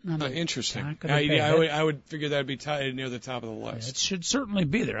sitting on the interesting. Dock of the Bay. I would figure that would be near the top of the list. It should certainly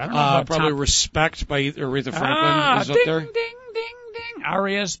be there. I don't know about probably top... Respect by Aretha Franklin is up there. Ding, ding, ding.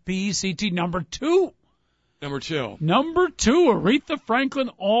 R-E-S-P-E-C-T, number 2. Number 2. Number 2, Aretha Franklin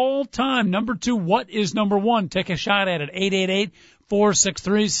all time. Number 2, what is number 1? Take a shot at it.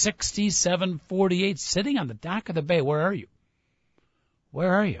 888-463-6748. Sitting on the Dock of the Bay. Where are you?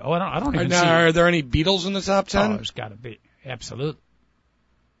 Where are you? Oh, I don't even see. Are there any Beatles in the top 10? Oh, there's got to be. Absolutely.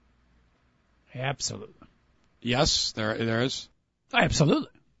 Yes, there is. Absolutely.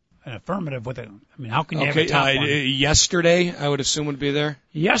 An affirmative with it. I mean, how can you have a top one? Yesterday, I would assume would be there.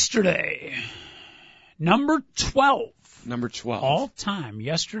 Yesterday. Number 12. Number 12. All time.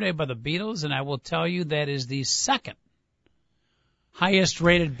 Yesterday by the Beatles, and I will tell you that is the second highest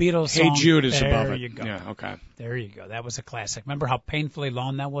rated Beatles song. Hey Jude is above it. There you go. Yeah, okay. There you go. That was a classic. Remember how painfully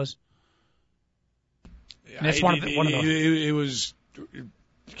long that was? That's one of those. It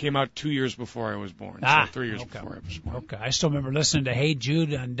came out 2 years before I was born. So 3 years before I was born. Okay. I still remember listening to Hey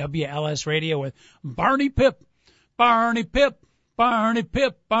Jude on WLS radio with Barney Pip, Barney Pip, Barney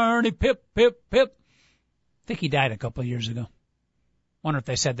Pip, Barney Pip, Pip, Pip. I think he died a couple of years ago. Wonder if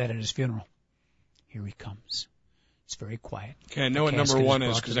they said that at his funeral. Here he comes. It's very quiet. Okay, I know what number 1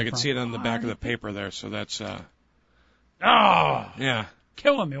 is because I could see it on the back of the paper there. So that's. Yeah.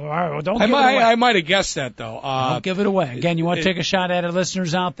 Killing me. All right, well, don't give it away. away. I might have guessed that though. Don't give it away. Again, you want to take a shot at it,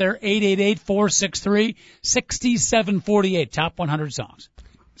 listeners out there? 888-463-6748. Top 100 songs.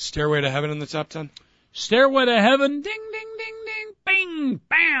 Stairway to Heaven in the top 10. Stairway to Heaven. Ding, ding, ding, ding. Bing,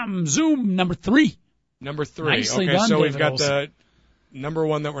 bam, zoom. Number 3. Number 3. Nicely okay, done, so David we've got Olson. the number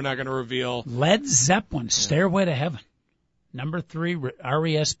 1 that we're not going to reveal. Led Zeppelin, Stairway to Heaven. Number 3,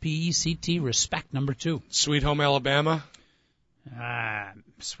 R-E-S-P-E-C-T, Respect. Number 2. Sweet Home Alabama.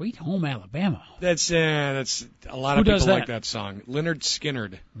 Sweet Home Alabama. That's a lot of people like that song. Lynyrd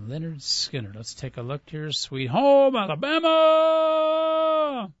Skynyrd. Lynyrd Skynyrd. Let's take a look here. Sweet Home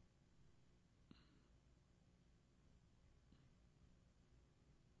Alabama.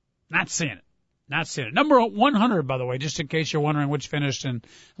 Not seeing it. Not seeing it. Number 100, by the way, just in case you're wondering which finished in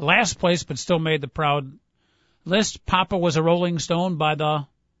last place but still made the proud list. Papa Was a Rolling Stone by the...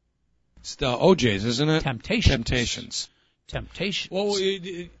 It's the OJs, isn't it? Temptations. Temptations. Temptations. Well,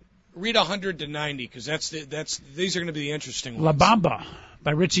 Read 100 to 90 because these are going to be the interesting ones. La Bamba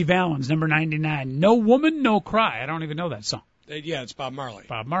by Richie Valens, number 99. No Woman, No Cry. I don't even know that song. Yeah, it's Bob Marley.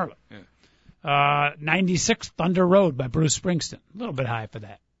 Bob Marley. Yeah. 96, Thunder Road by Bruce Springsteen. A little bit high for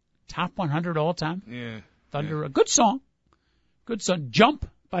that. Top 100 all time. Yeah. Thunder Road. Good song. Good song. Jump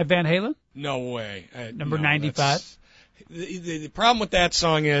by Van Halen. No way. Number 95. The problem with that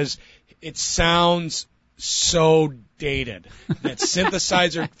song is it sounds so dated. That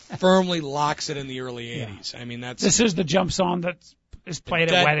synthesizer firmly locks it in the early 80s. I mean, This is the Jump song that is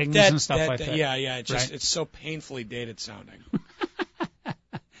played at weddings and stuff like that. Yeah. It's so painfully dated sounding.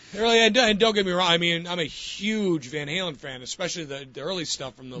 Really, and don't get me wrong. I mean, I'm a huge Van Halen fan, especially the early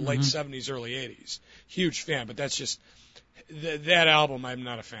stuff from the late 70s, early 80s. Huge fan, but that's just that album I'm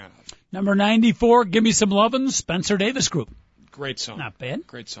not a fan of. Number 94, Give Me Some Lovin', Spencer Davis Group. Great song. Not bad.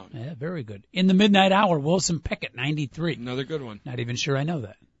 Great song. Yeah, very good. In the Midnight Hour, Wilson Pickett, 93. Another good one. Not even sure I know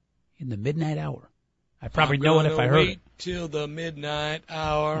that. In the Midnight Hour. I probably know it if I heard it. Wait till the midnight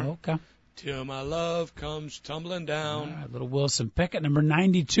hour. Okay. Till my love comes tumbling down. All right, little Wilson Pickett. Number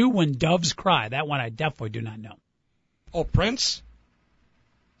 92, When Doves Cry. That one I definitely do not know. Oh, Prince?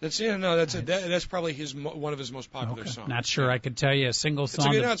 That's probably one of his most popular songs. Not sure I could tell you a single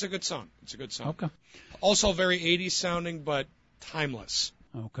song. It's a good song. It's a good song. Okay. Also very 80s sounding, but timeless.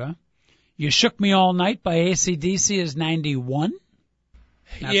 Okay. You Shook Me All Night by AC/DC is 91.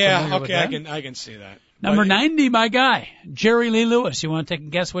 Yeah, okay, I can see that. Number 90, my guy, Jerry Lee Lewis. You want to take a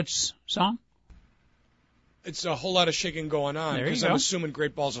guess which song? It's a whole lot of shaking going on because I'm assuming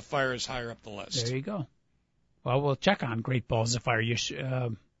Great Balls of Fire is higher up the list. There you go. Well, we'll check on Great Balls of Fire.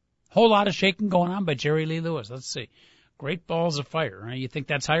 Whole lot of shaking going on by Jerry Lee Lewis. Let's see. Great Balls of Fire. You think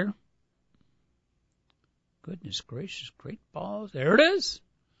that's higher? Goodness gracious, Great Balls. There it is.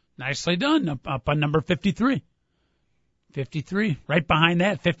 Nicely done. Up on number 53. 53. Right behind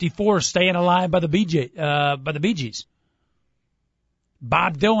that, 54, Staying Alive by the Bee Gees.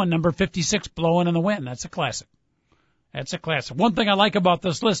 Bob Dylan, number 56, Blowing in the Wind. That's a classic. One thing I like about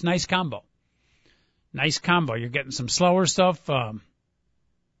this list, nice combo. You're getting some slower stuff, some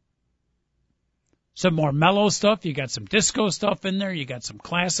more mellow stuff. You got some disco stuff in there. You got some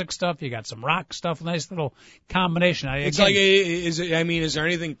classic stuff. You got some rock stuff. Nice little combination. Is there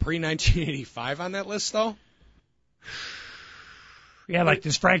anything pre-1985 on that list, though? Yeah, like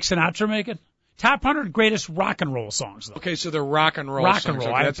does Frank Sinatra make it? Top 100 greatest rock and roll songs, though. Okay, so they're rock and roll songs.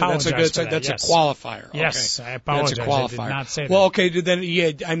 Roll. Okay, that's a qualifier. Yes, okay. I apologize. That's a qualifier. I did not say that. Well, okay, then,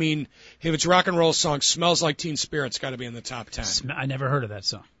 if it's rock and roll song, Smells Like Teen Spirit's got to be in the top 10. I never heard of that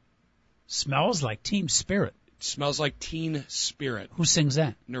song. Smells Like Teen Spirit. Smells Like Teen Spirit. Who sings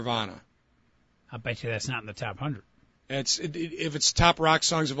that? Nirvana. I bet you that's not in the top 100. If it's top rock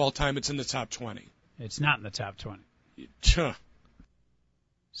songs of all time, it's in the top 20. It's not in the top 20. Huh.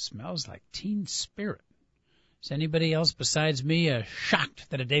 Smells Like Teen Spirit. Is anybody else besides me shocked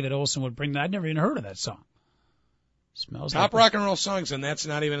that a David Olson would bring that? I'd never even heard of that song. Smells top like rock and roll songs, and that's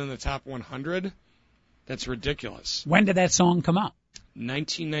not even in the top 100? That's ridiculous. When did that song come out?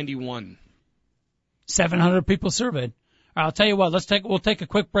 1991. 700 people surveyed. I'll tell you what, we'll take a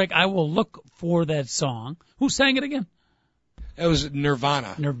quick break. I will look for that song. Who sang it again? It was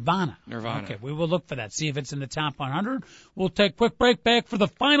Nirvana. Nirvana. Okay, we will look for that. See if it's in the top 100. We'll take a quick break back for the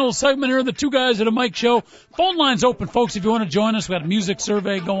final segment here of the Two Guys at a Mic show. Phone line's open, folks, if you want to join us. We got a music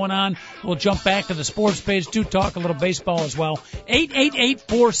survey going on. We'll jump back to the sports page to talk a little baseball as well.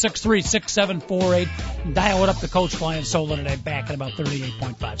 888-463-6748. Dial it up to Coach Fly and Solar today. Back in about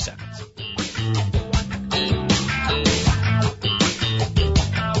 38.5 seconds.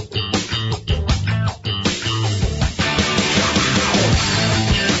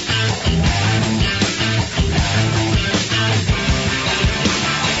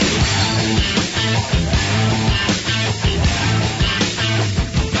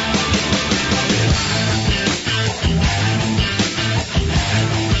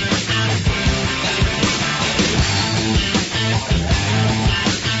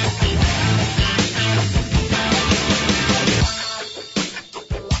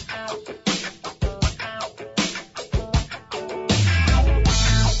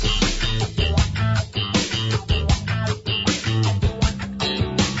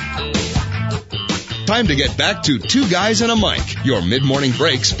 Time to get back to Two Guys and a Mic, your mid-morning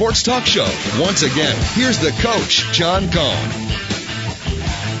break sports talk show. Once again, here's the coach, John Cohn.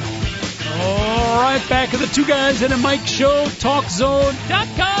 All right, back at the Two Guys and a Mic show,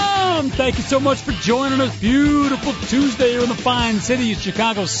 TalkZone.com. Thank you so much for joining us. Beautiful Tuesday here in the fine city of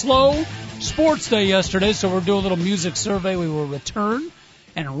Chicago. Slow sports day yesterday, so we're doing a little music survey. We will return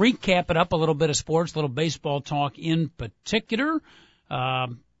and recap it up, a little bit of sports, a little baseball talk in particular.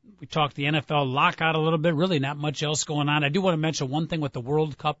 We talked the NFL lockout a little bit. Really not much else going on. I do want to mention one thing with the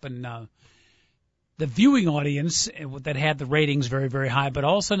World Cup and the viewing audience that had the ratings very, very high, but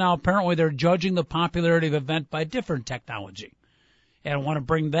also now apparently they're judging the popularity of the event by different technology. And I want to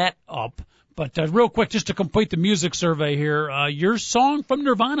bring that up. But real quick, just to complete the music survey here, your song from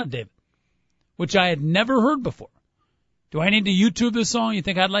Nirvana, David, which I had never heard before. Do I need to YouTube this song? You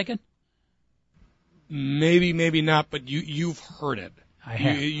think I'd like it? Maybe, maybe not, but you've heard it. I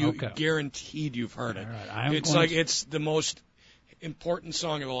have. You Okay. Guaranteed you've heard it. All right. It's the most important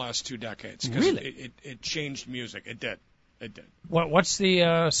song of the last 2 decades. Because really? it changed music. It did. It did. What's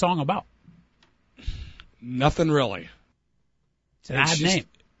the song about? Nothing really. It's an odd name.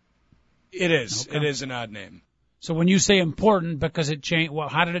 It is. Okay. It is an odd name. So when you say important, because it changed, well,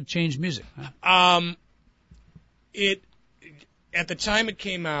 how did it change music? It at the time it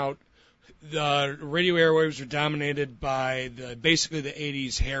came out, the radio airwaves were dominated by basically the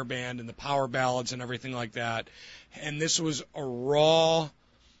 80s hair band and the power ballads and everything like that. And this was a raw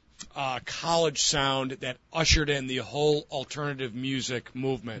college sound that ushered in the whole alternative music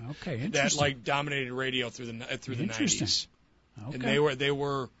movement. Okay, interesting. That dominated radio through the 90s. Okay. And they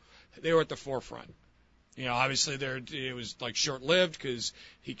were at the forefront. Obviously it was short-lived because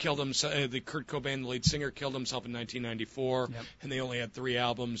he killed himself. Kurt Cobain, the lead singer, killed himself in 1994, and they only had 3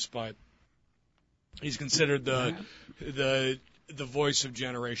 albums. But he's considered the voice of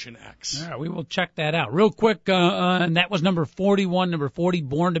Generation X. All right, we will check that out real quick. And that was number 41, number 40,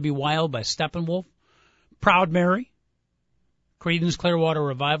 "Born to Be Wild" by Steppenwolf. "Proud Mary," Creedence Clearwater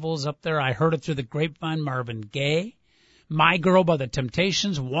Revival is up there. "I Heard It Through the Grapevine," Marvin Gaye. "My Girl" by the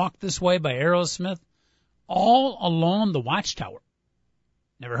Temptations. "Walk This Way" by Aerosmith. "All Along the Watchtower."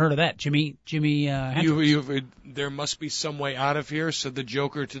 Never heard of that. Jimi Hendrix. There must be some way out of here, said the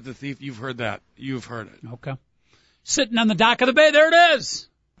Joker to the thief. You've heard that. You've heard it. Okay. "Sitting on the Dock of the Bay." There it is.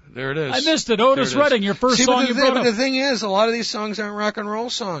 There it is. I missed it. Otis Redding, your first song you brought up. But the thing is, a lot of these songs aren't rock and roll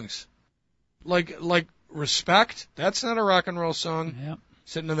songs. Like Respect, that's not a rock and roll song. Yep.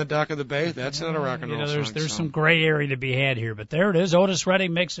 "Sitting on the Dock of the Bay," that's not a rock and roll song. There's some gray area to be had here, but there it is. Otis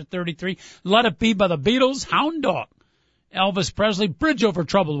Redding makes it 33. "Let It Be" by the Beatles. "Hound Dog." Elvis Presley. "Bridge Over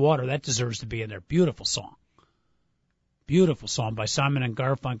Troubled Water." That deserves to be in there. Beautiful song. Beautiful song by Simon and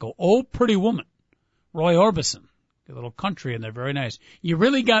Garfunkel. "Oh Pretty Woman." Roy Orbison. A little country in there. Very nice. "You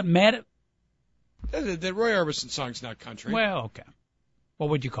Really Got Mad at..." The Roy Orbison song's not country. Well, okay.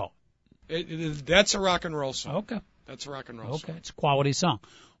 What would you call it? That's a rock and roll song. Okay. That's a rock and roll song. Okay, it's a quality song.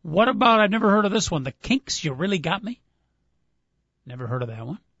 What about, I've never heard of this one, the Kinks, "You Really Got Me"? Never heard of that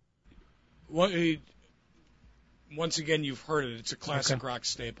one. Once again, you've heard it. It's a classic rock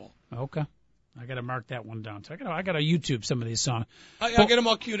staple. Okay. I got to mark that one down. So I got to YouTube some of these songs. I'll get them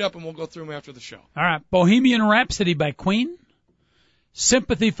all queued up, and we'll go through them after the show. All right. "Bohemian Rhapsody" by Queen.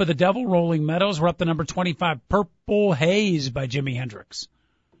 "Sympathy for the Devil," Rolling Meadows. We're up to number 25. "Purple Haze" by Jimi Hendrix.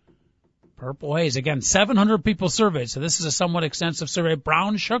 Purple Haze. Again, 700 people surveyed, so this is a somewhat extensive survey.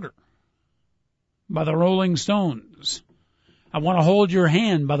 "Brown Sugar" by the Rolling Stones. "I Want to Hold Your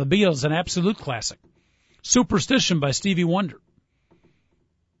Hand" by the Beatles, an absolute classic. "Superstition" by Stevie Wonder.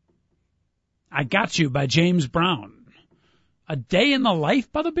 "I Got You" by James Brown. "A Day in the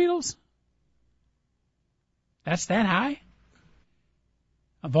Life" by the Beatles? That's that high?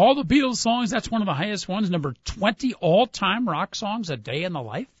 Of all the Beatles songs, that's one of the highest ones. Number 20 all-time rock songs, "A Day in the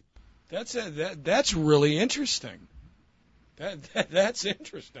Life." That's really interesting. That's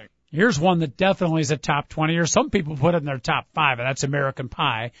interesting. Here's one that definitely is a top 20, or some people put it in their top 5, and that's "American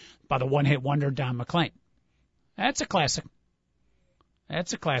Pie" by the one-hit wonder Don McLean. That's a classic.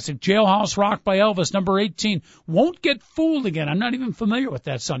 That's a classic. "Jailhouse Rock" by Elvis, number 18. "Won't Get Fooled Again." I'm not even familiar with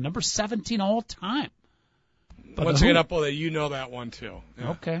that song. Number 17 all time. Once I get up on that, you know that one too.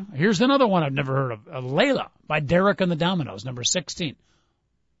 Yeah. Okay. Here's another one I've never heard of. "Layla" by Derek and the Dominoes, number 16.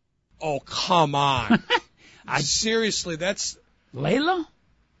 Oh, come on. Seriously, that's Layla?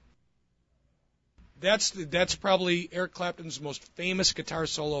 That's probably Eric Clapton's most famous guitar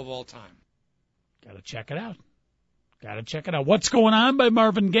solo of all time. Gotta check it out. "What's Going On" by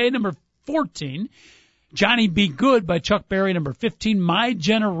Marvin Gaye, number 14. "Johnny Be Good" by Chuck Berry, number 15. "My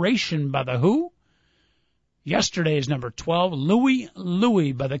Generation" by The Who. "Yesterday" is number 12. Louie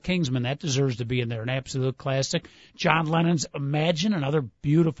Louie" by the Kingsmen. That deserves to be in there, an absolute classic. John Lennon's "Imagine," another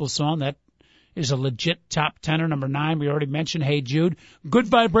beautiful song. That is a legit top tenner. Number 9, we already mentioned "Hey Jude." "Good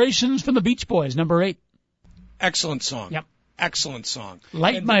Vibrations" from the Beach Boys, number 8. Excellent song. Yep. Excellent song.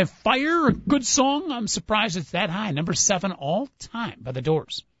 "Light My Fire," a good song. I'm surprised it's that high. Number 7 all time by The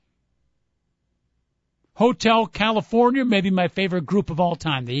Doors. "Hotel California," maybe my favorite group of all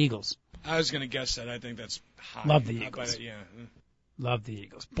time, the Eagles. I was going to guess that. I think that's high. Love the Eagles. Love the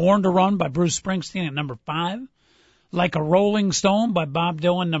Eagles. Born to Run by Bruce Springsteen at number 5. Like a Rolling Stone by Bob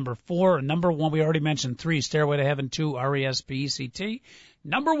Dylan, number 4. And number 1, we already mentioned 3, Stairway to Heaven 2, R-E-S-P-E-C-T.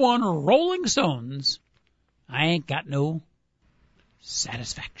 Number 1, Rolling Stones, I Ain't Got No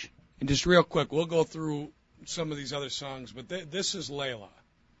Satisfaction. And just real quick, we'll go through some of these other songs, but this is Layla.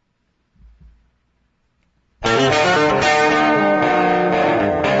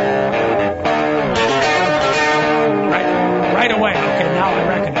 Right away. Okay, now I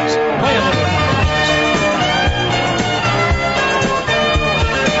recognize it. Play a little bit more.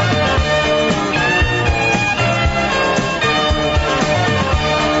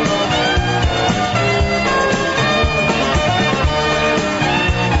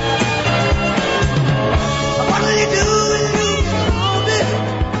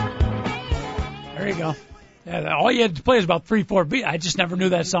 There you go. Yeah, all you had to play is about 3-4 beats. I just never knew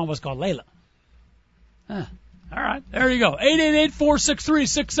that song was called Layla. Huh. All right, there you go.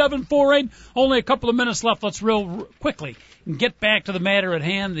 888-463-6748. Only a couple of minutes left. Let's real quickly get back to the matter at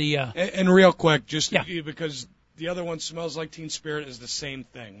hand. And real quick, just because the other one, Smells Like Teen Spirit, is the same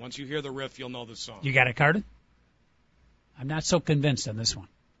thing. Once you hear the riff, you'll know the song. You got it carded? I'm not so convinced on this one.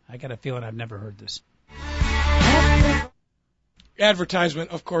 I got a feeling I've never heard this.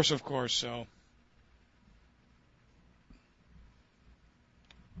 Advertisement, of course, so.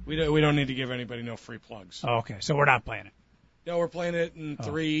 We don't need to give anybody no free plugs. Oh, okay, so we're not playing it. No, we're playing it in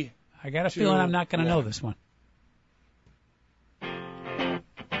 3. I got a feeling I'm not going to know this one.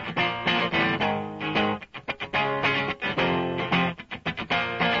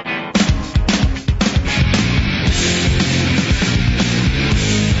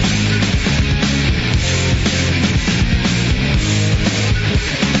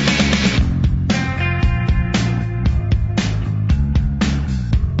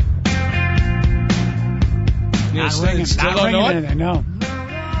 Still don't know it? No.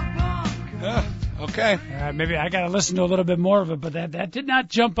 Okay. Maybe I got to listen to a little bit more of it, but that did not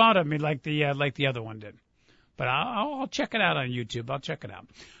jump out at me like the other one did. But I'll check it out on YouTube. I'll check it out.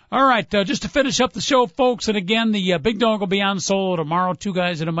 All right, just to finish up the show, folks, and again, the Big Dog will be on solo tomorrow. 2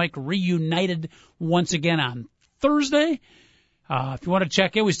 Guys and a Mic reunited once again on Thursday. If you want to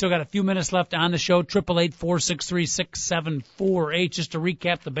check in, we still got a few minutes left on the show. 888-463-6748. Just to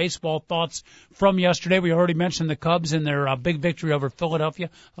recap the baseball thoughts from yesterday, we already mentioned the Cubs in their big victory over Philadelphia.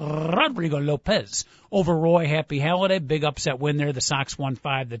 Rodrigo Lopez over Roy Happy Halladay. Big upset win there. The Sox won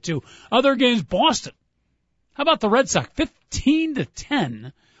 5-2. Other games, Boston. How about the Red Sox?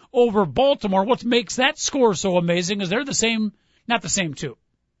 15-10 over Baltimore. What makes that score so amazing is they're the same, not the same two.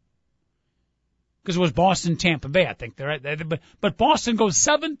 Because it was Boston-Tampa Bay, I think. But Boston goes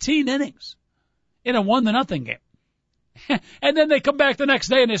 17 innings in a 1-0 game. And then they come back the next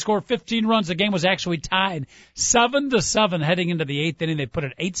day and they score 15 runs. The game was actually tied 7-7 heading into the 8th inning. They put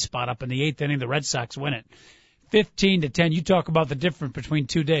an 8 spot up in the 8th inning. The Red Sox win it 15-10. You talk about the difference between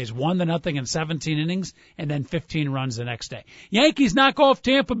 2 days. 1-0 in 17 innings and then 15 runs the next day. Yankees knock off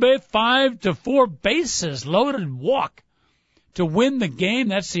Tampa Bay 5-4. Bases loaded walk to win the game.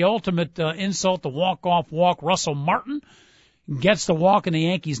 That's the ultimate insult, the walk-off walk. Russell Martin gets the walk, and the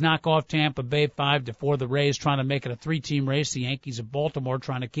Yankees knock off Tampa Bay 5-4. The Rays trying to make it a 3-team race. The Yankees of Baltimore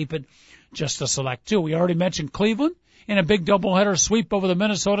trying to keep it just a select 2. We already mentioned Cleveland in a big doubleheader sweep over the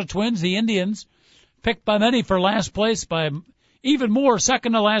Minnesota Twins. The Indians, picked by many for last place, by even more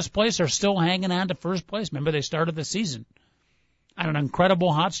second to last place, are still hanging on to first place. Remember, they started the season on an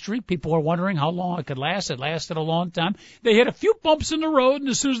incredible hot streak. People are wondering how long it could last. It lasted a long time. They hit a few bumps in the road, and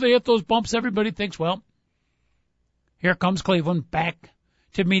as soon as they hit those bumps, everybody thinks, well, here comes Cleveland back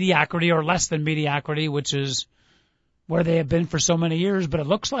to mediocrity or less than mediocrity, which is where they have been for so many years. But it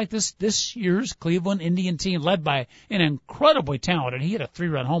looks like this year's Cleveland Indian team, led by an incredibly talented, he hit a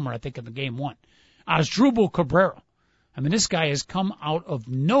 3-run homer, I think, in the game 1, Asdrubal Cabrera. I mean, this guy has come out of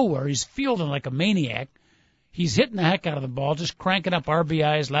nowhere. He's fielding like a maniac. He's hitting the heck out of the ball, just cranking up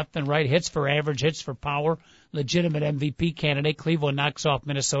RBIs left and right, hits for average, hits for power, legitimate MVP candidate. Cleveland knocks off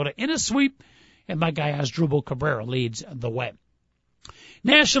Minnesota in a sweep, and my guy Asdrubal Cabrera leads the way.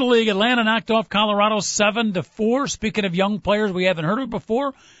 National League, Atlanta knocked off Colorado 7-4. Speaking of young players we haven't heard of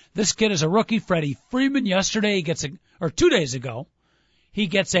before, this kid is a rookie, Freddie Freeman. Yesterday, 2 days ago, he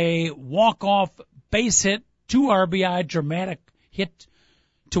gets a walk-off base hit, 2 RBI, dramatic hit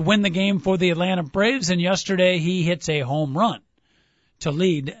to win the game for the Atlanta Braves, and yesterday he hits a home run to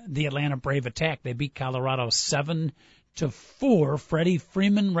lead the Atlanta Brave attack. They beat Colorado 7-4. Freddie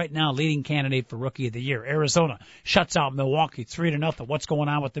Freeman right now leading candidate for Rookie of the Year. Arizona shuts out Milwaukee 3-0. What's going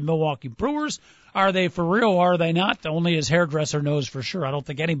on with the Milwaukee Brewers? Are they for real or are they not? Only his hairdresser knows for sure. I don't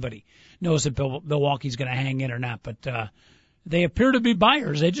think anybody knows if Milwaukee's going to hang in or not, but they appear to be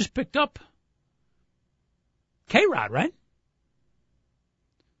buyers. They just picked up K-Rod, right?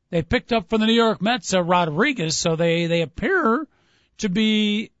 They picked up from the New York Mets Rodriguez, so they appear to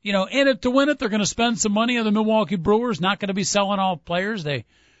be, in it to win it. They're going to spend some money on the Milwaukee Brewers, not going to be selling all players.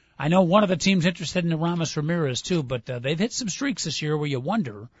 I know one of the teams interested in Aramis Ramirez too, but they've hit some streaks this year where you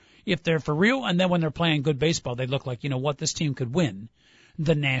wonder if they're for real, and then when they're playing good baseball, they look like, this team could win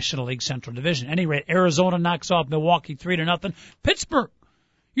the National League Central Division. At any rate, Arizona knocks off Milwaukee 3-0. Pittsburgh,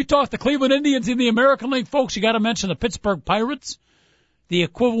 you talk the Cleveland Indians in the American League, folks, you got to mention the Pittsburgh Pirates. The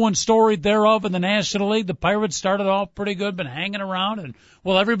equivalent story thereof in the National League. The Pirates started off pretty good, been hanging around, and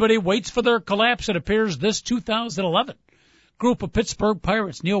while everybody waits for their collapse, it appears this 2011 group of Pittsburgh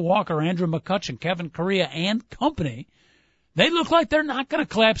Pirates, Neil Walker, Andrew McCutchen, Kevin Correa, and company, they look like they're not going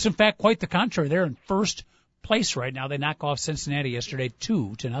to collapse. In fact, quite the contrary. They're in first place right now. They knock off Cincinnati yesterday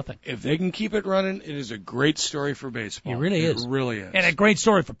 2-0. If they can keep it running, it is a great story for baseball. It really is. It really is. And a great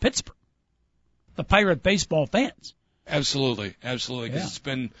story for Pittsburgh, the Pirate baseball fans. Absolutely. Because it's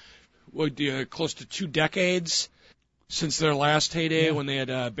been close to 2 decades since their last heyday when they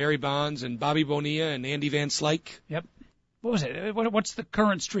had Barry Bonds and Bobby Bonilla and Andy Van Slyke. Yep. What was it? What's the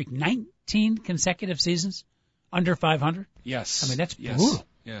current streak? 19 consecutive seasons under 500? Yes. I mean, that's brutal.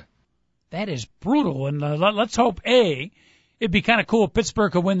 Yeah. That is brutal. And let's hope, it'd be kind of cool if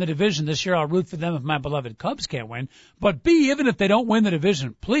Pittsburgh could win the division this year. I'll root for them if my beloved Cubs can't win. But B, even if they don't win the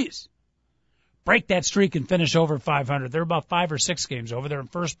division, please break that streak and finish over 500. They're about 5 or 6 games over. They're in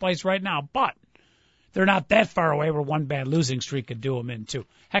first place right now, but they're not that far away where one bad losing streak could do them in, too.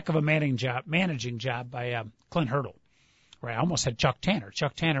 Heck of a managing job by Clint Hurdle. Right, I almost had Chuck Tanner.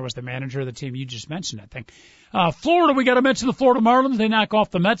 Chuck Tanner was the manager of the team you just mentioned, I think. Florida, we got to mention the Florida Marlins. They knock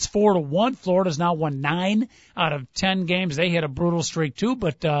off the Mets 4-1. Florida's now won 9 out of 10 games. They had a brutal streak, too,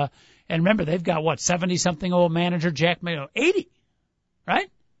 but and remember, they've got, 70-something old manager, Jack Mayo, 80, right?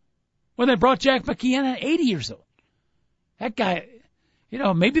 When they brought Jack McKeon at 80 years old. That guy,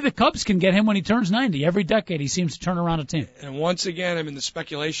 maybe the Cubs can get him when he turns 90. Every decade he seems to turn around a team. And once again, the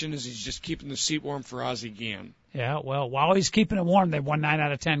speculation is he's just keeping the seat warm for Ozzie Guillen. Yeah, well, while he's keeping it warm, they've won 9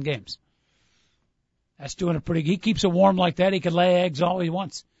 out of 10 games. That's doing it pretty good. He keeps it warm like that. He can lay eggs all he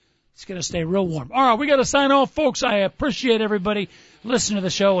wants. It's going to stay real warm. All right, we got to sign off, folks. I appreciate everybody listening to the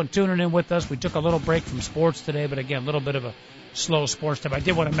show and tuning in with us. We took a little break from sports today, but again, a little bit of a slow sports tip. I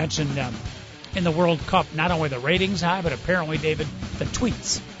did want to mention in the World Cup, not only the ratings high, but apparently, David, the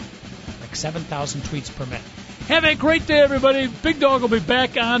tweets. Like 7,000 tweets per minute. Have a great day, everybody. Big Dog will be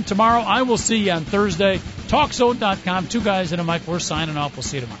back on tomorrow. I will see you on Thursday. TalkZone.com. 2 guys and a mic. We're signing off. We'll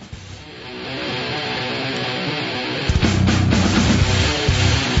see you tomorrow.